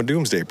weird, but I'm a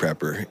doomsday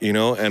prepper, you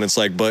know? And it's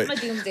like, but... I'm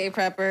a doomsday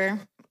prepper.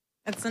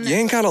 You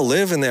ain't got to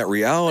live in that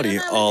reality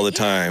all the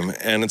time.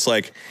 And it's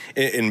like,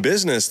 in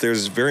business,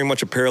 there's very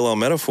much a parallel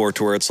metaphor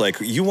to where it's like,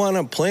 you want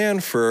to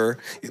plan for,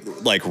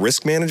 like,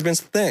 risk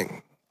management's the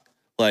thing.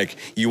 Like,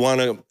 you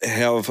want to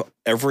have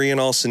every and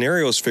all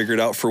scenarios figured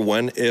out for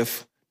when,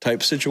 if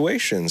type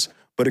situations.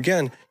 But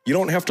again, you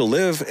don't have to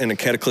live in a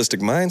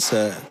cataclysmic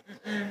mindset.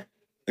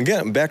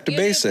 Again, back to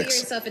basics. You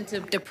yourself into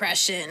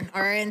depression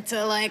or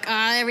into like,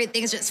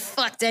 everything's just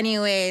fucked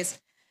anyways.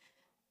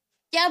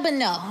 Yeah, but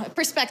no.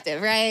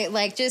 Perspective, right?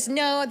 Like, just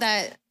know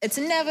that it's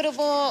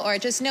inevitable, or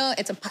just know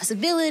it's a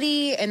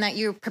possibility and that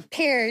you're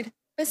prepared,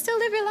 but still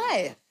live your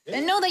life. Yeah.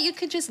 And know that you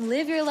could just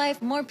live your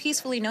life more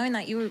peacefully knowing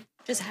that you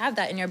just have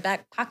that in your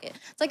back pocket.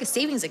 It's like a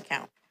savings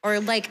account, or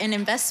like an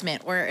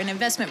investment, or an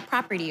investment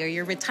property, or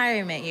your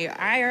retirement, your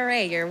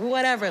IRA, your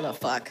whatever the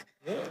fuck.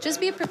 Just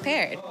be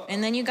prepared,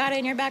 and then you got it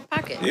in your back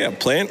pocket. Yeah,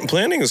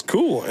 planning is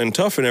cool and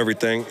tough and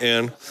everything.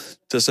 And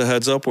just a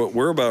heads up, what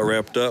we're about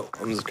wrapped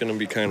up. I'm just going to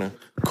be kind of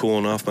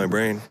cooling off my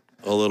brain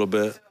a little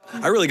bit.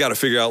 I really got to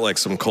figure out like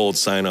some cold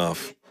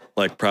sign-off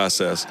like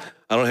process.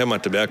 I don't have my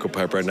tobacco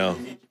pipe right now.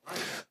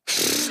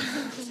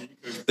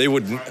 They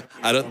would.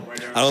 I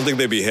don't think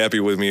they'd be happy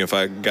with me if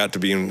I got to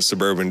be in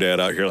suburban dad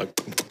out here like.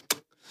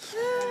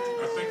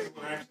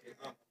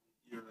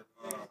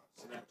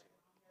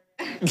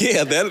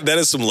 Yeah, that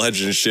is some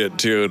legend shit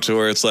too, to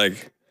where it's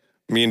like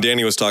me and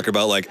Danny was talking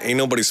about like, ain't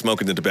nobody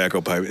smoking the tobacco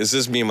pipe. It's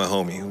just me and my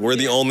homie. We're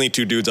the only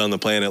two dudes on the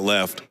planet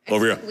left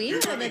over here. We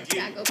have a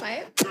tobacco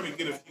pipe. Trying to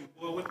get a few.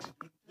 Boy, what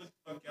the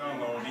fuck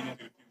y'all on? You gonna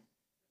get a few?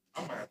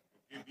 I might have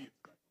to go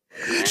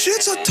get me.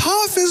 Shit's a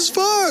tough as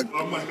fuck.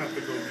 I might have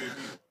to go get me.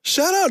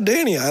 Shout out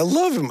Danny. I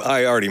love him.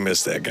 I already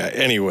missed that guy.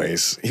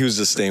 Anyways, he was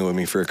just staying with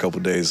me for a couple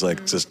days,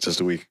 like just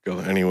a week ago.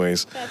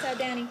 Anyways. Shout out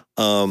Danny.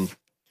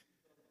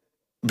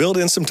 Build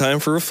in some time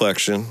for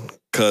reflection,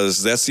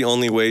 because that's the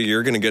only way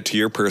you're going to get to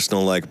your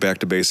personal, like, back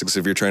to basics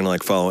if you're trying to,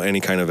 like, follow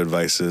any kind of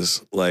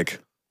advices. Like,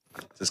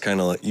 just kind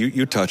of like,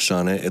 you touched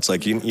on it. It's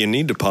like you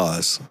need to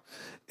pause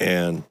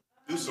and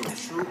do some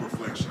true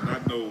reflection.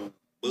 Not no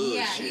bullshit.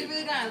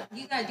 Yeah,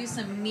 you gotta do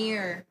some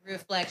mirror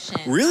reflection.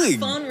 really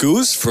Phone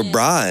goose for reflection.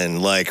 Brian,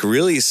 like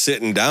really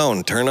sitting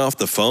down, turn off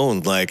the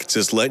phone, like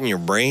just letting your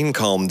brain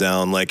calm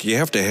down. Like you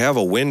have to have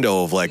a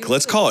window of like,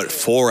 let's call it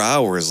 4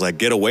 hours, like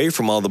get away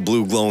from all the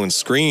blue glowing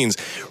screens,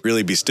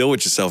 really be still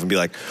with yourself and be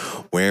like,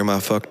 where am I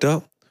fucked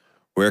up?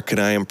 Where can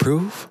I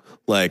improve?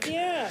 Like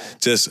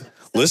just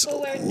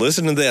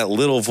listen to that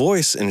little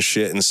voice and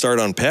shit and start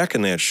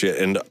unpacking that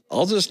shit. And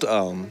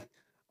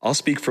I'll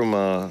speak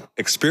from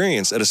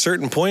experience. At a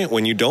certain point,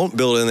 when you don't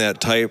build in that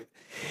type,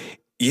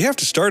 you have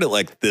to start at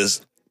like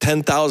this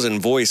 10,000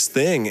 voice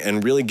thing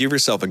and really give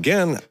yourself,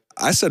 again,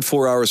 I said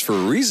 4 hours for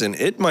a reason.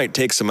 It might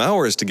take some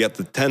hours to get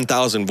the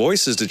 10,000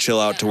 voices to chill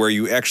out to where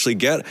you actually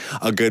get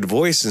a good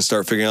voice and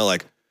start figuring out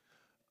like,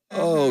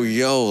 oh,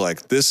 yo,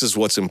 like this is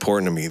what's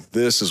important to me.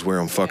 This is where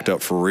I'm fucked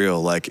up for real.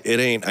 Like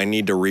it ain't, I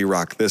need to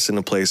re-rock this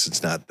into place.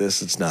 It's not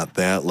this, it's not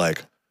that.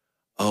 Like,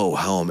 oh,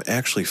 how I'm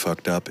actually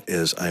fucked up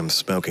is I'm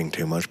smoking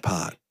too much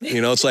pot.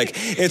 You know, it's like,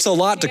 it's a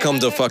lot to come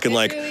to fucking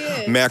like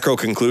macro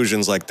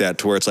conclusions like that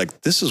to where it's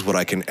like, this is what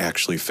I can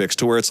actually fix,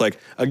 to where it's like,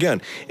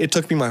 again, it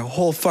took me my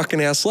whole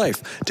fucking ass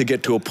life to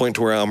get to a point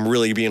to where I'm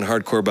really being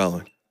hardcore about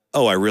like,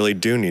 oh, I really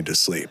do need to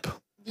sleep.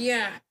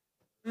 Yeah.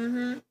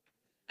 Mm-hmm.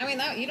 I mean,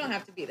 you don't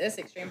have to be this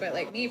extreme, but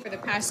like me, for the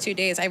past 2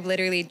 days, I've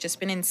literally just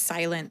been in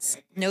silence.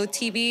 No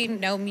TV,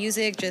 no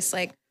music, just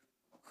like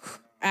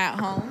at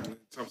home.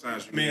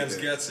 Sometimes you Mans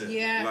need gets it.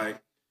 Yeah.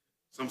 Like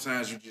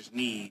sometimes you just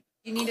need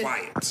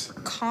quiet. To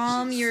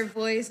calm your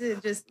voice.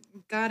 It just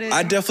got it.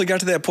 I definitely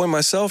got to that point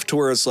myself to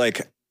where it's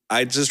like,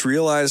 I just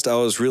realized I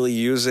was really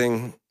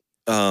using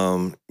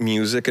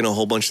music and a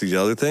whole bunch of these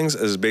other things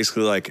as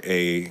basically like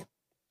a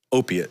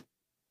opiate.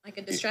 Like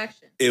a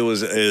distraction. It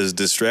was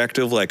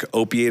distractive, like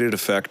opiated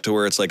effect to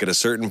where it's like at a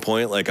certain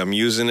point, like I'm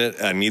using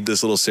it. I need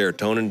this little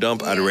serotonin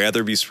dump. I'd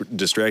rather be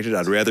distracted.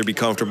 I'd rather be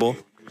comfortable.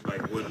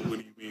 Like, what do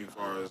you mean as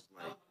far as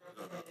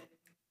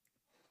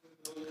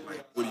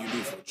like what do you do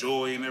for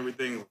joy and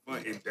everything?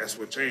 And that's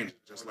what changes,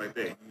 just like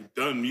that. You've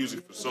done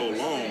music for so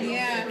long,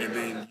 and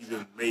then you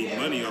done made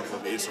money off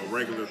of it. It's a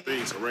regular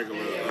thing. It's a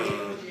regular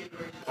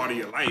part of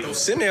your life. Those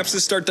synapses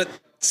start to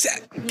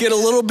get a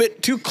little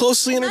bit too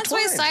closely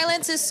intertwined. That's why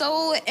silence is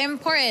so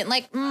important.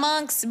 Like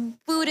monks,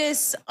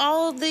 Buddhists,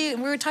 we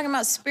were talking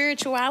about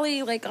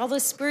spirituality, like all the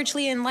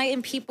spiritually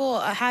enlightened people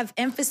have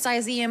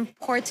emphasized the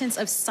importance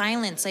of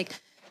silence. Like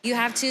you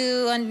have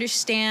to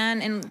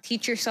understand and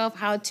teach yourself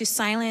how to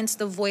silence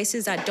the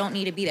voices that don't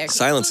need to be there.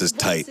 Silence is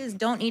tight. Voices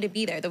don't need to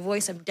be there. The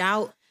voice of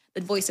doubt,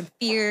 the voice of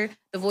fear,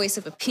 the voice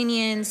of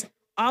opinions,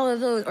 all of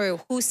those, or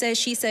who says,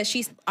 she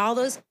says, all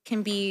those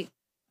can be,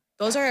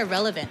 those are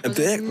irrelevant.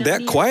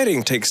 That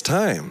quieting takes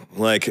time.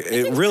 Like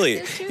it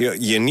really,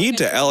 you need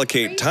to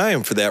allocate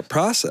time for that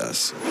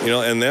process. You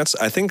know, and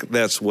I think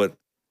that's what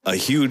a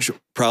huge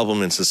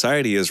problem in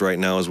society is right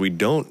now, is we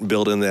don't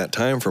build in that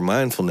time for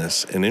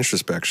mindfulness and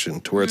introspection,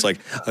 to where it's like,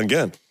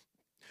 again,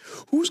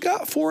 who's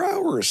got 4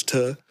 hours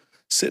to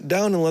sit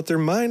down and let their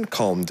mind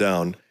calm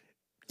down?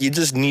 You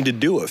just need to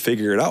do it.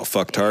 Figure it out,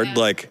 fucktard. Yeah.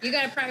 Like you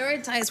got to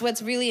prioritize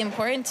what's really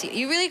important to you.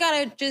 You really got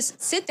to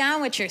just sit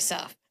down with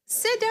yourself.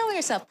 Sit down with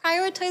yourself.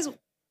 Prioritize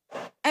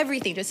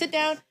everything. Just sit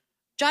down,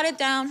 jot it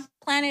down,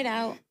 plan it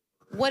out.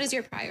 What is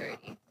your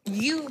priority?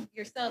 You,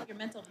 yourself, your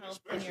mental health.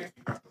 Especially if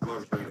you got the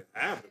luxury to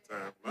have the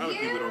time. A lot of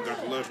people don't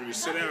got the luxury to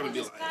sit down and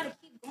be like, got to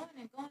keep going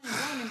and going and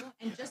going and going,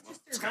 and just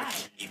to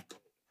survive.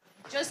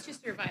 Just to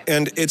survive.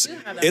 And it's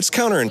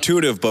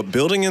counterintuitive, but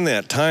building in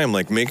that time,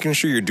 like making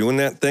sure you're doing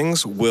that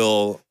things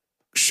will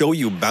show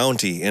you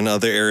bounty in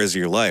other areas of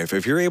your life.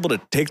 If you're able to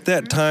take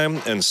that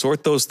time and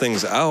sort those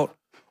things out,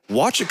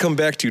 watch it come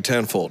back to you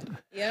tenfold.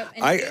 Yep.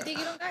 And if you think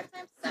you don't got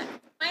time,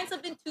 find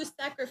something to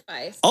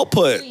sacrifice. I'll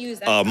put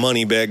a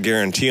money back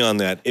guarantee on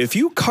that. If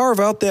you carve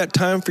out that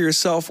time for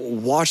yourself,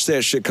 watch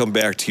that shit come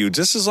back to you.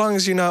 Just as long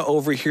as you're not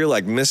over here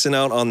like missing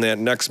out on that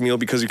next meal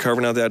because you're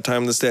carving out that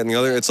time, this, that, and the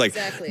other. It's like,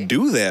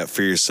 do that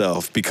for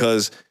yourself,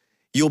 because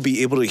you'll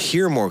be able to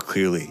hear more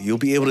clearly. You'll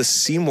be able to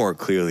see more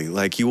clearly.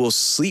 Like you will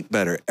sleep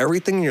better.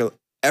 Every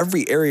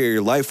area of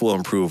your life will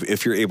improve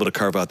if you're able to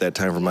carve out that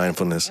time for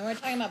mindfulness. And we're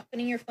talking about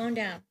putting your phone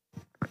down.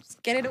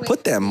 Just get it away.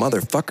 Put that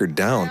motherfucker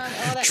down.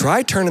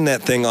 Try turning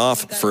that thing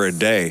off for a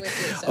day.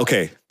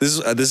 Okay, this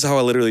is how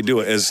I literally do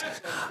it. Is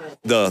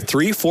the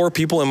 3-4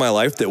 people in my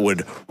life that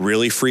would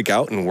really freak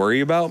out and worry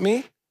about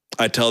me,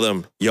 I tell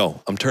them,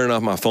 yo, I'm turning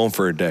off my phone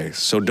for a day,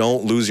 so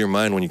don't lose your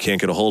mind when you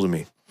can't get a hold of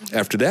me.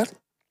 After that,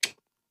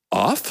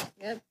 off,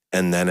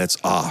 and then it's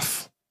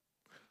off.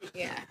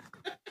 Yeah.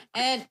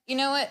 And you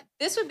know what?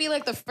 This would be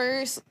like the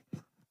first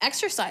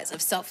exercise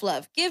of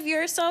self-love. Give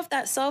yourself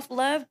that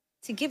self-love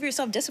to give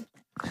yourself discipline.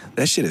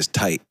 That shit is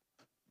tight.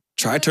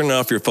 Try turning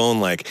off your phone.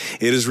 Like,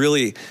 it is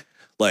really,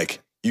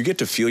 like, you get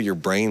to feel your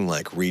brain,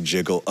 like,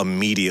 rejiggle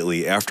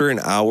immediately. After an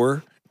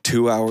hour,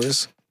 2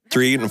 hours,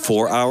 3 and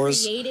 4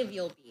 hours. Creative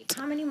you'll be.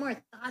 How many more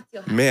thoughts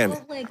you'll have. Man.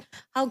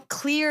 How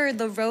clear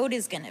the road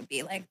is going to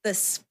be. Like, the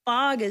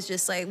fog is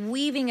just, like,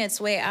 weaving its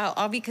way out,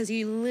 all because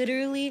you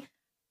literally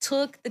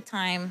took the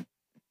time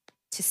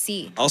to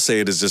see. I'll say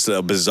it is just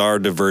a bizarre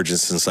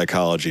divergence in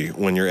psychology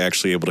when you're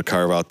actually able to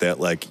carve out that,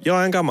 like, yo,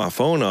 I ain't got my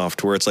phone off,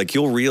 to where it's like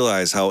you'll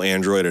realize how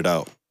androided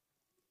out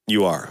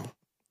you are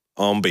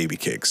on baby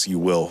cakes. You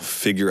will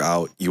figure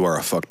out you are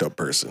a fucked up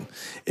person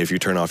if you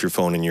turn off your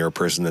phone and you're a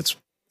person that's,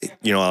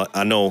 you know,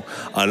 I know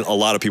a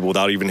lot of people,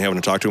 without even having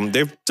to talk to them,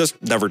 they've just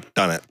never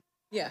done it.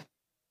 Yeah.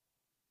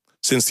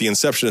 Since the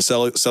inception of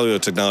cellular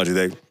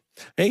technology,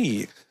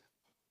 hey.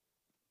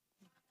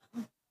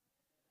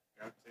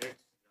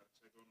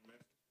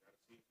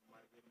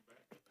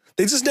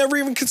 They just never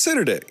even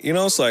considered it. You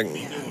know, it's like.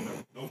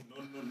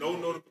 No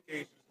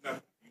notifications,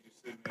 nothing. You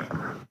just sitting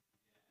there.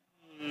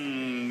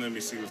 Let me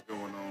see what's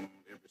going on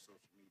every social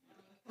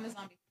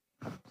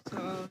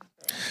media.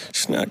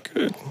 It's not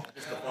good.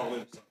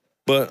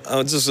 But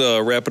I'll just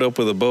wrap it up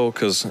with a bow,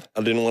 because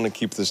I didn't want to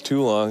keep this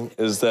too long,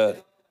 is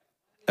that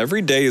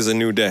every day is a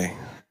new day.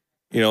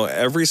 You know,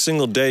 every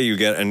single day you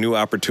get a new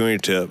opportunity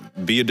to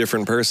be a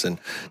different person.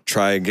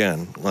 Try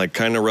again. Like,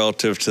 kind of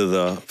relative to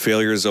the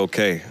failure is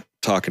okay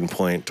talking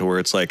point, to where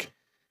it's like,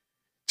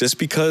 just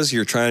because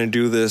you're trying to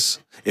do this,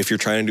 if you're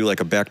trying to do like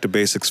a back to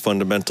basics,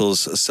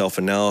 fundamentals,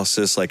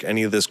 self-analysis, like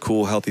any of this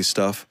cool, healthy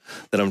stuff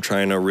that I'm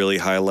trying to really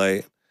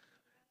highlight,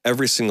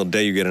 every single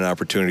day you get an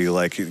opportunity.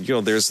 Like, you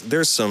know,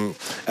 there's some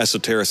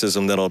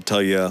esotericism that'll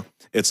tell you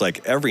it's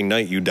like every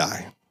night you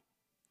die,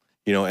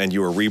 you know, and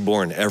you are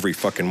reborn every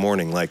fucking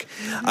morning. Like,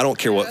 I don't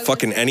care what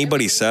fucking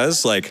anybody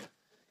says. Like,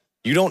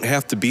 you don't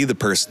have to be the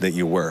person that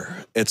you were.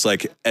 It's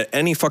like at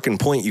any fucking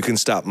point you can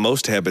stop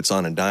most habits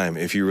on a dime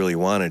if you really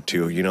wanted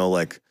to, you know,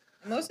 like.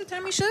 Most of the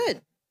time you should.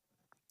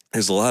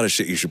 There's a lot of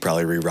shit you should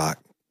probably re-rock,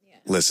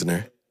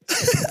 listener.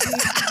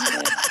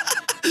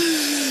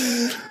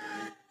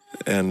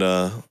 And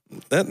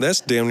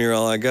that's damn near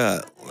all I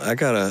got. I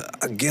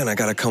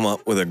gotta come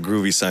up with a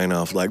groovy sign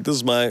off. Like, this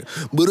is my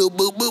boo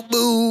boo boo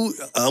boo.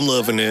 I'm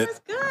loving it.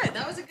 That was good.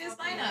 That was a good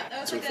sign up.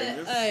 That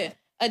was like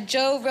a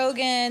Joe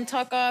Rogan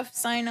talk off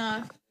sign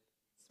off.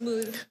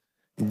 Smooth.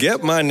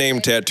 Get my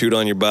name tattooed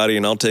on your body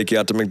and I'll take you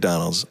out to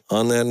McDonald's.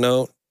 On that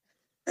note,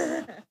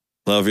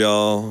 love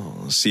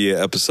y'all. See you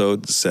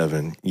episode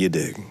 7. You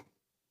dig.